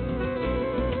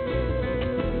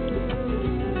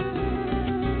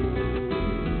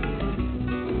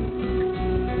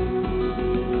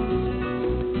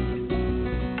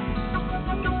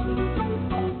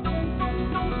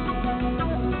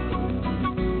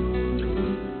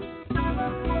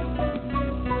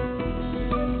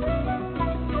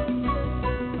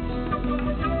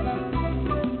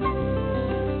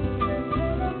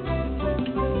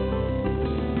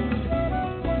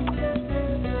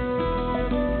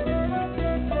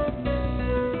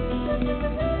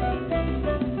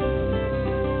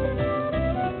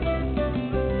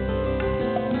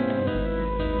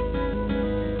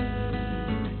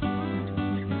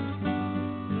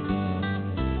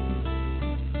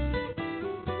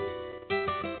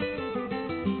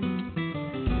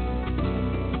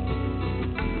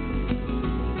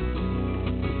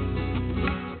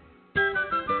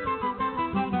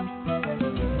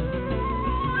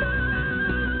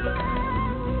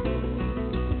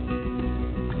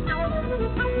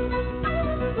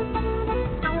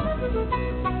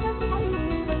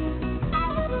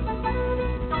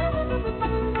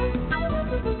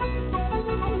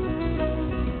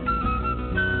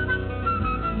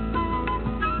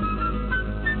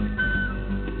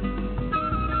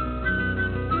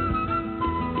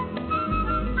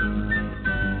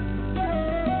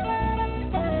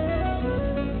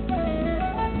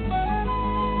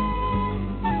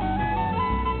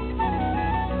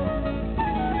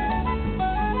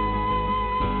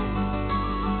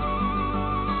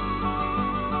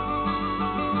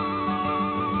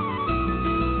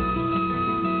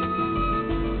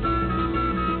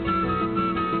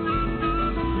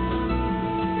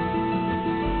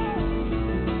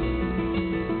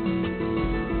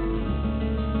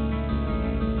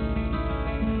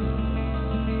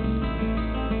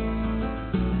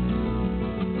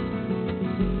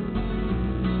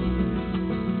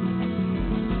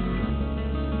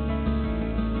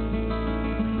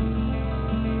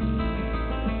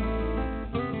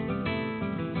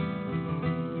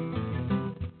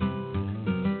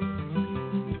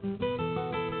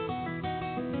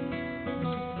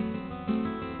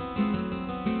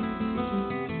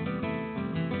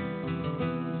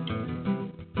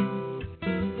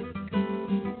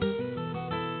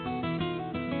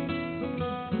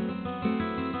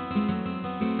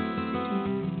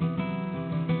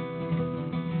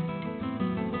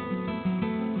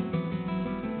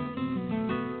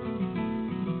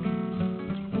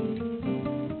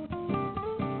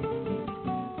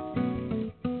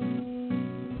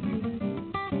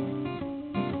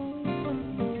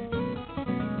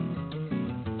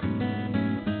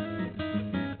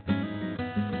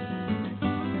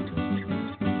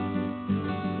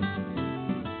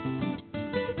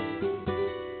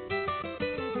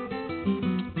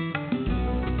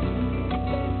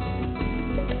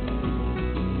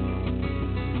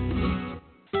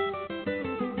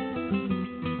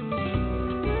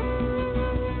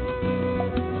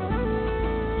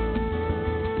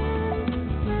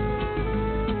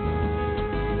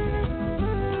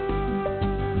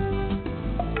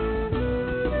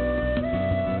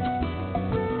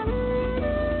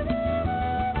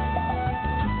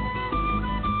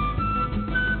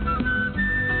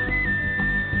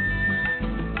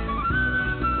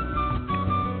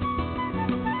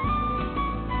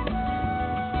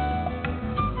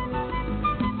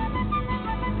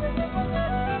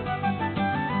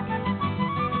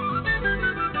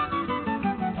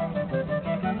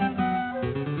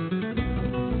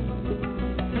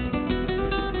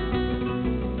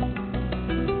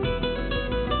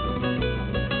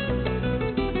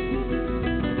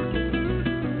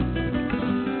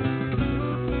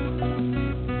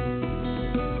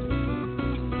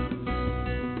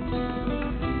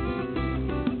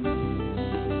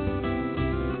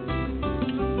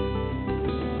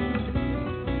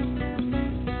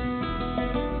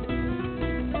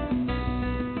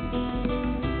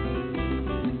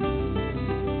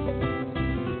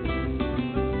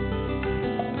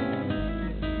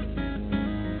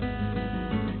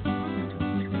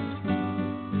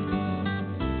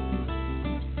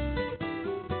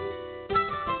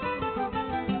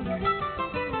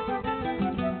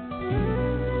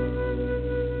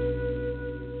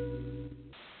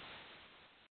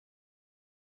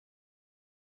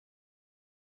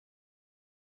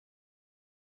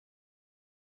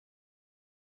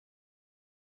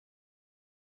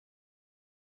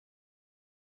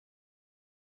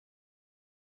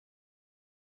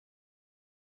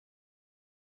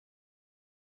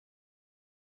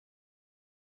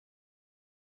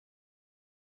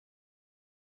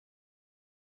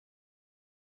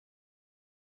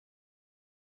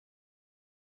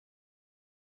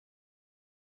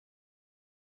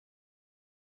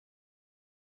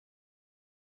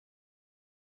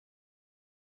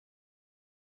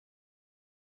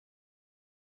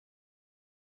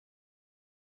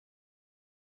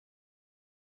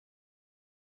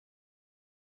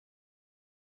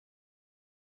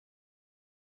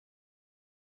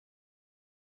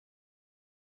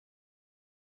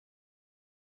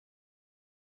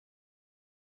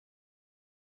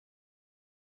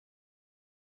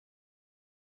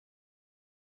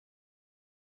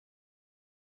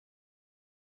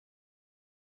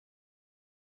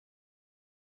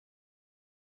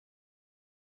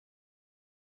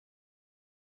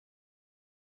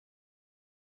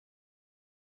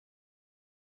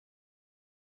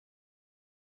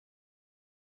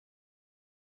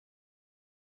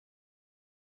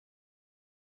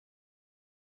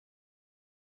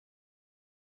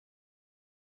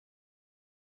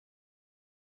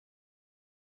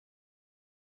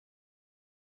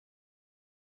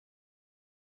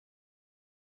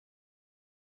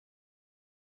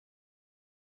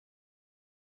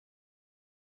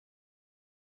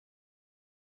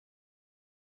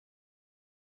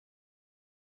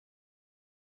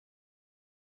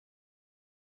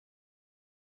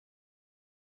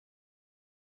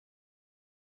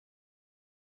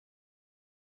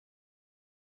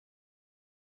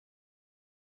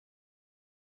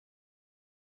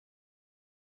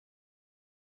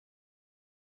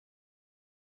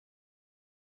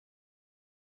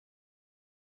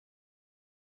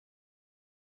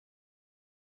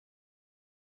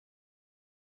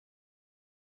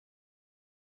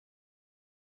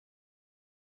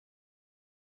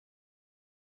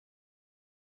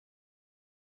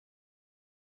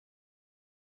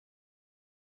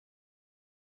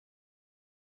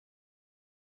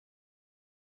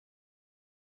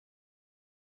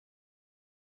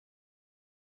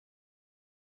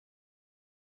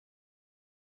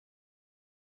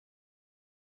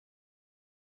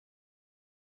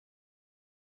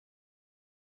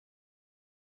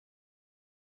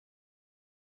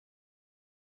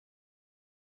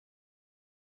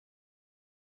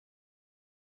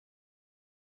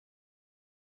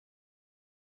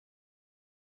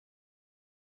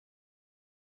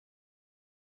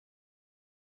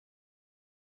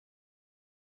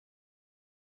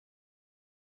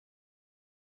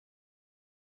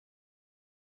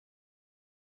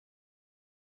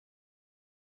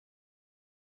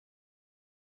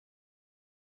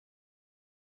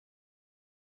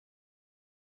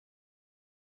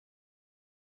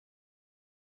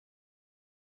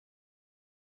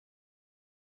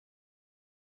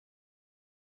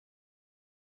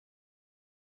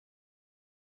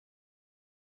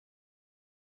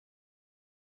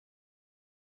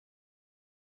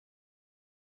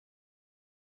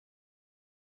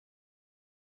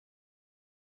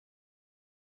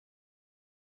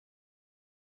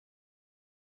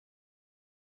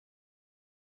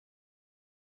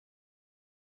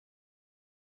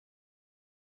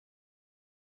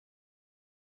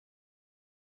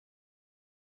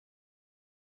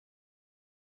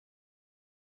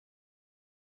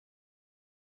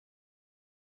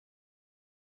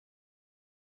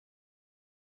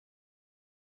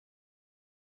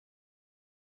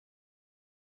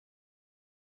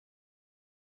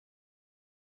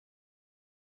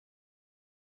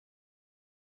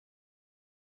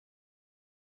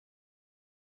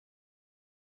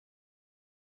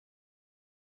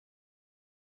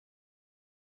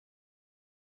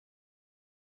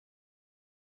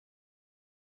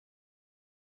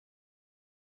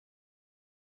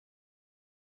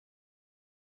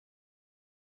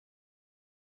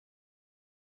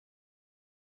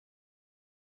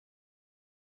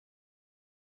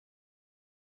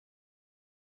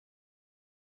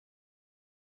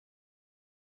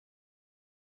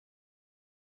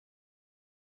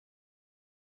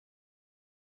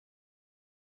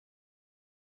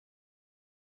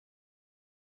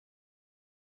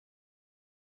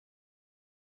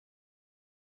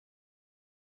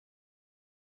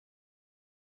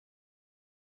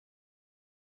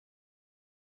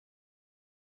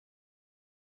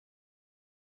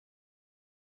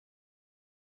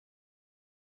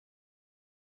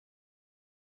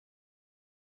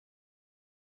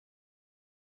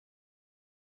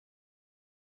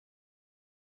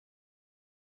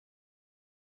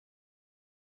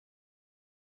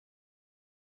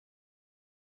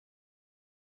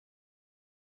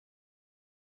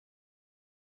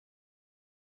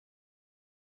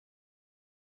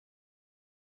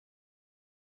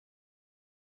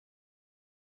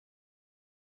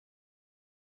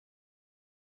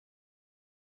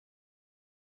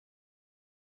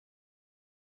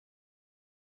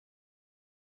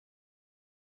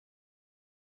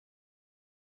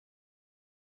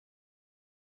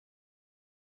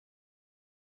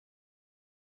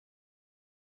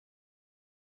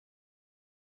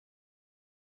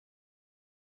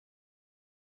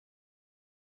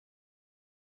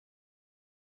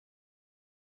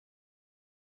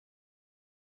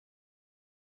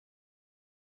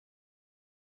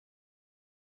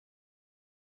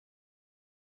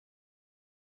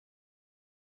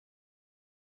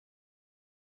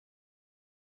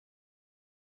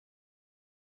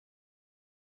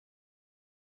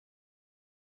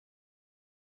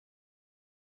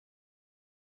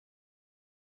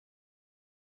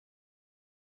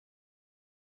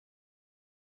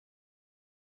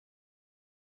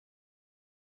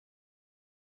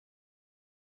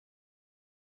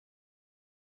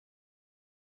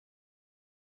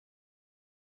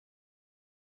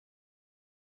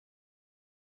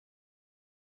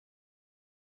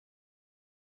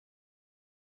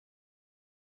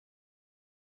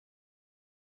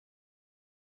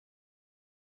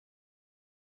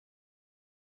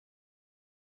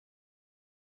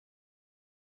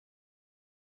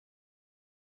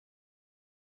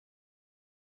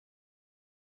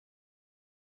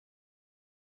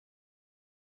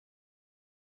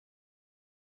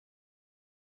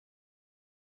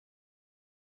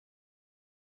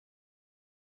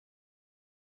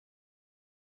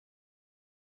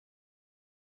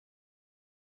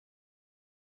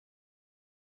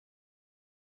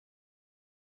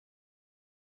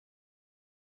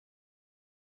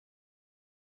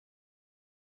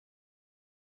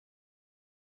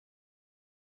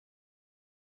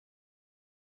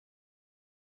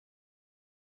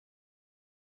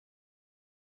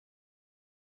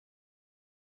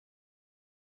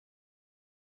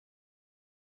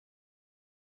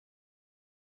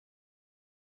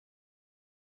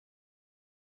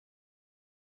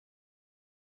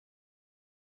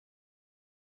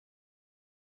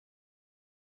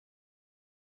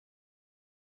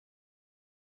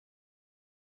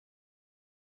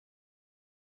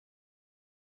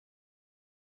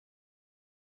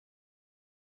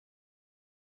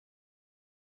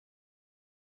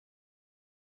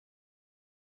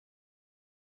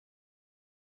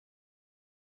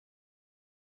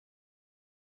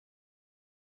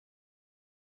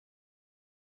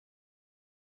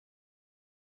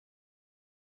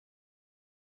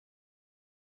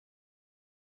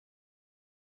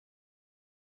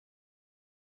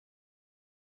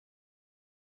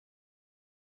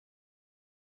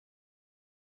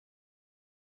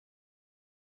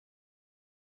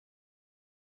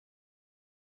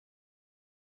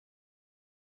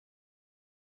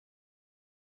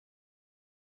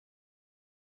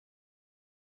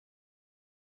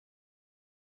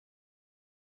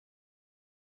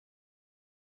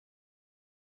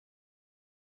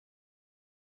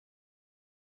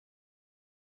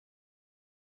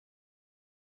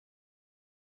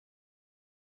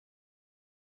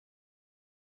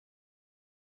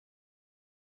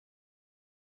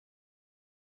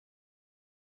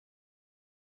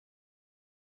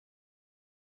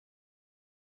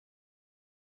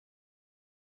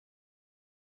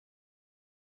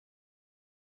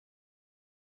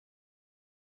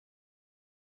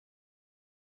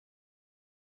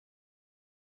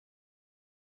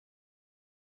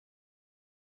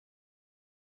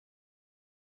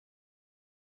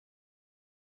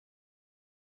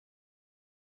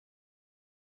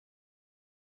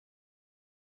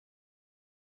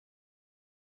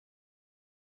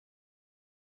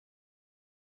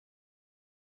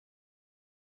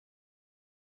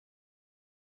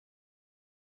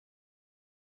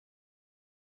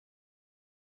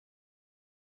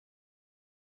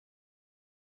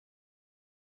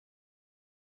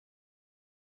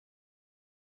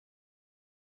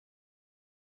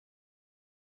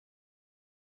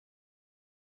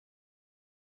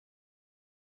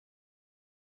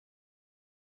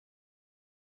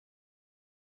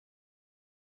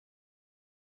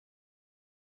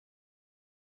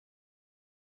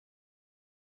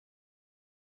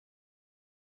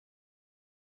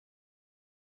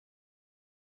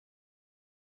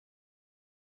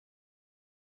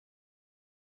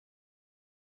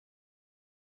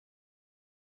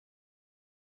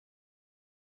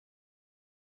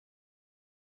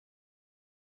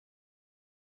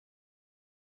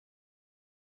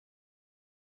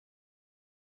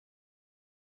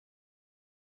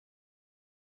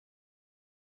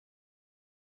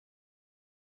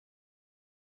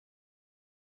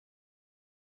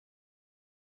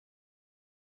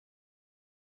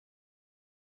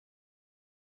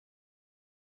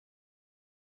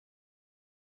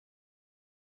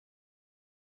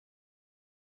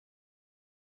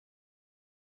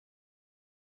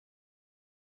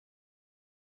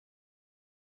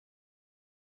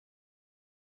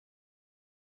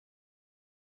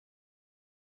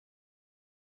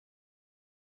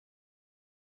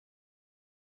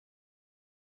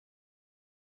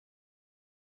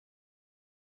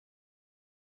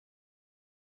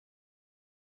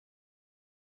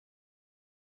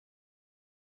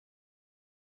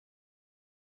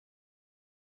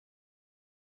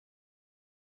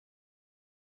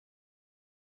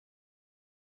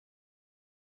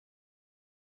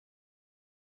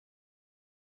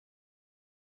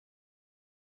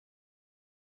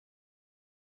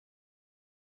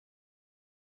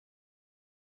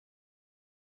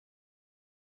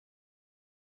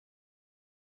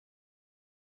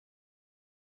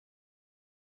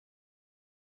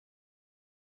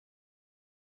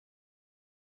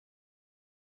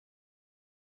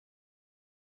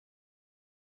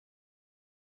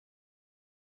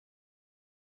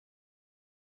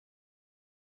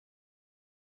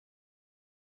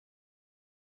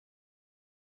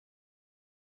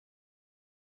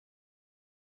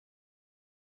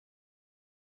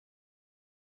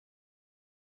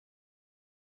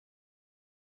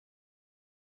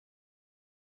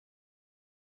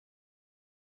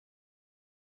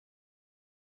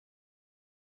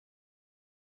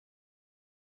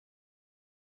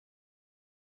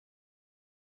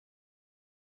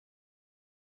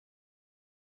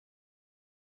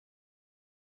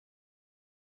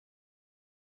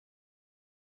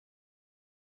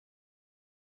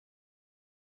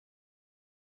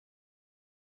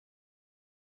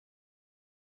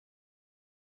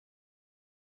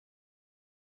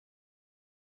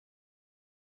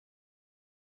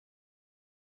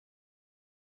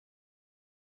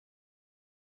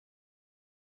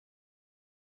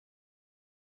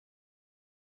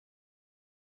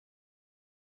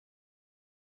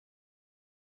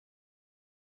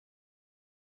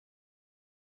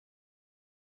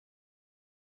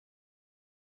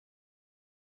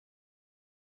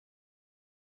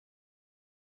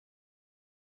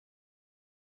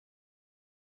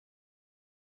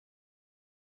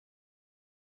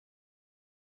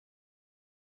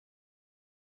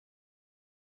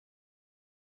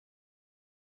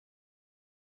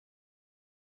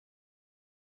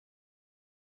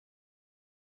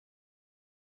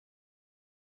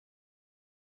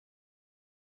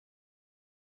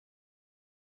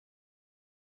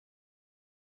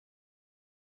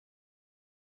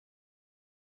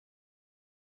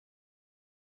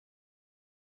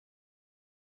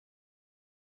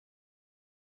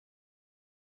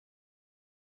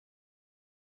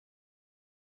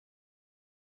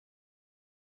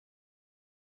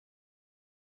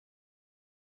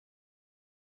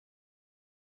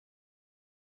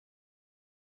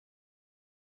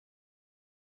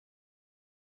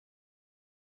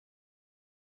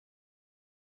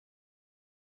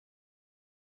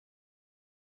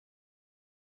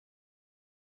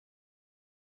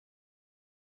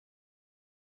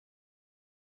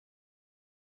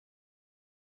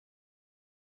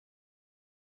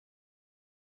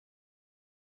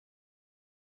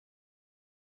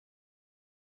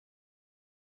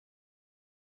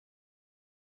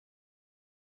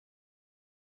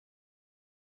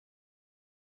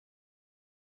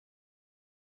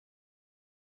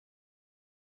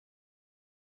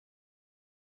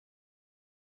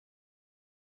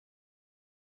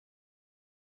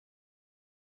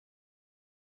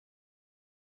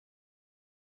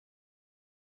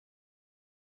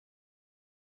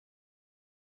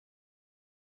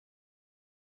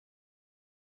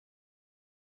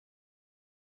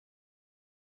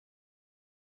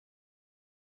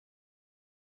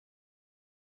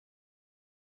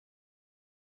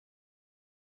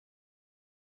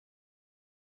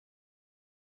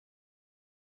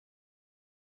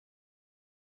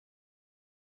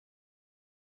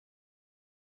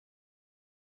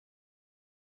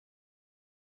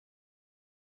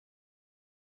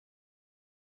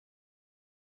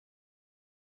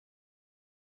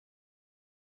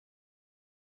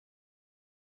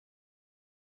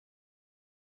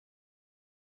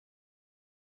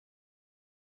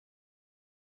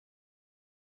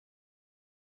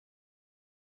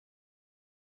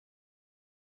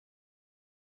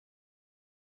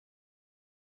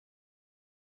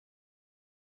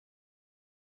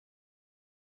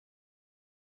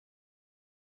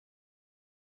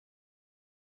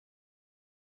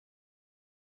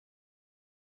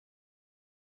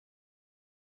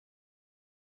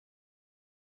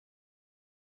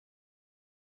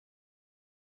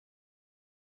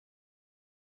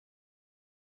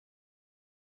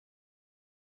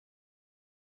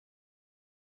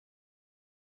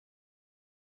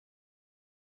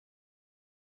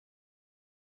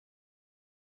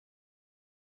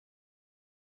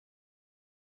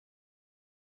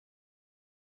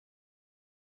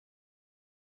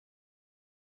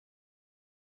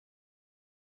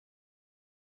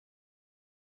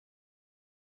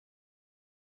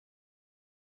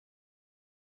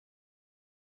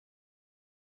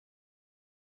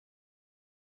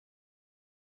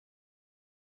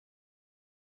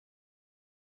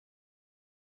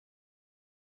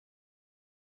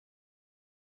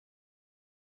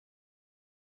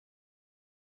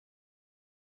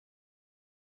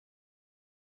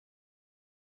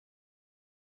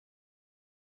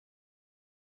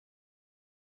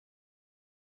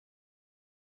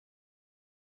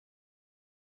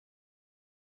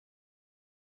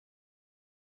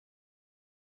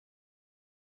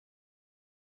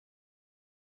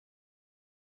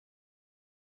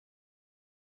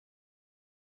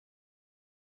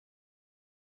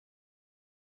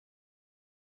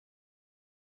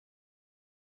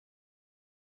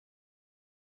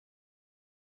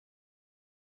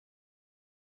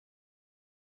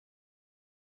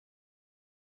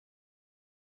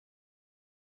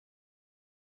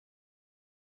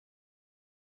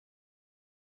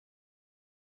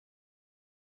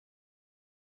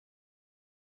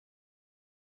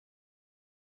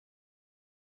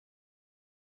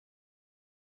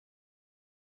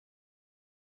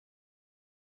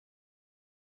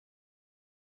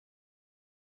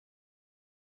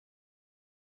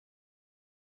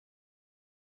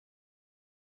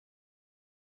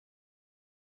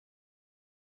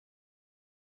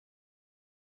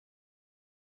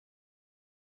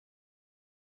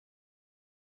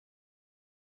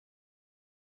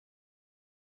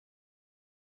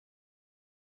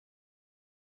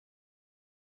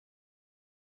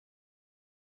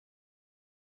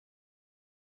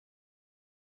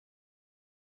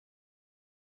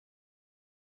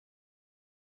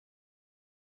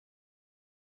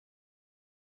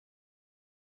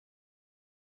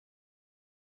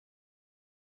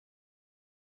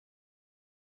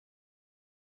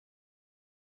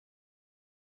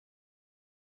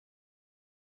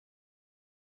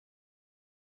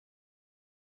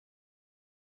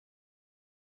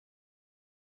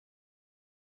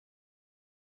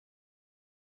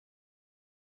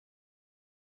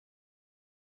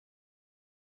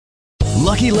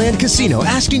 Lucky Land Casino,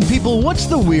 asking people, what's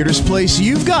the weirdest place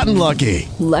you've gotten lucky?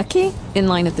 Lucky? In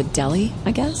line at the deli,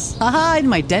 I guess? Aha, in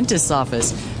my dentist's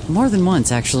office. More than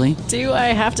once, actually. Do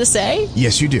I have to say?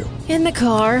 Yes, you do. In the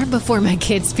car before my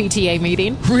kids' PTA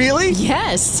meeting. Really?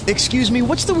 Yes. Excuse me,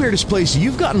 what's the weirdest place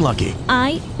you've gotten lucky?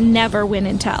 I never win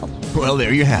and tell. Well,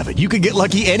 there you have it. You can get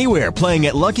lucky anywhere, playing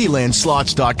at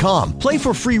LuckyLandSlots.com. Play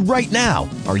for free right now.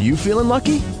 Are you feeling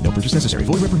lucky? No purchase necessary.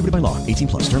 Void where prohibited by law.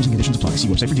 18+. Terms and conditions apply. See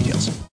website for details.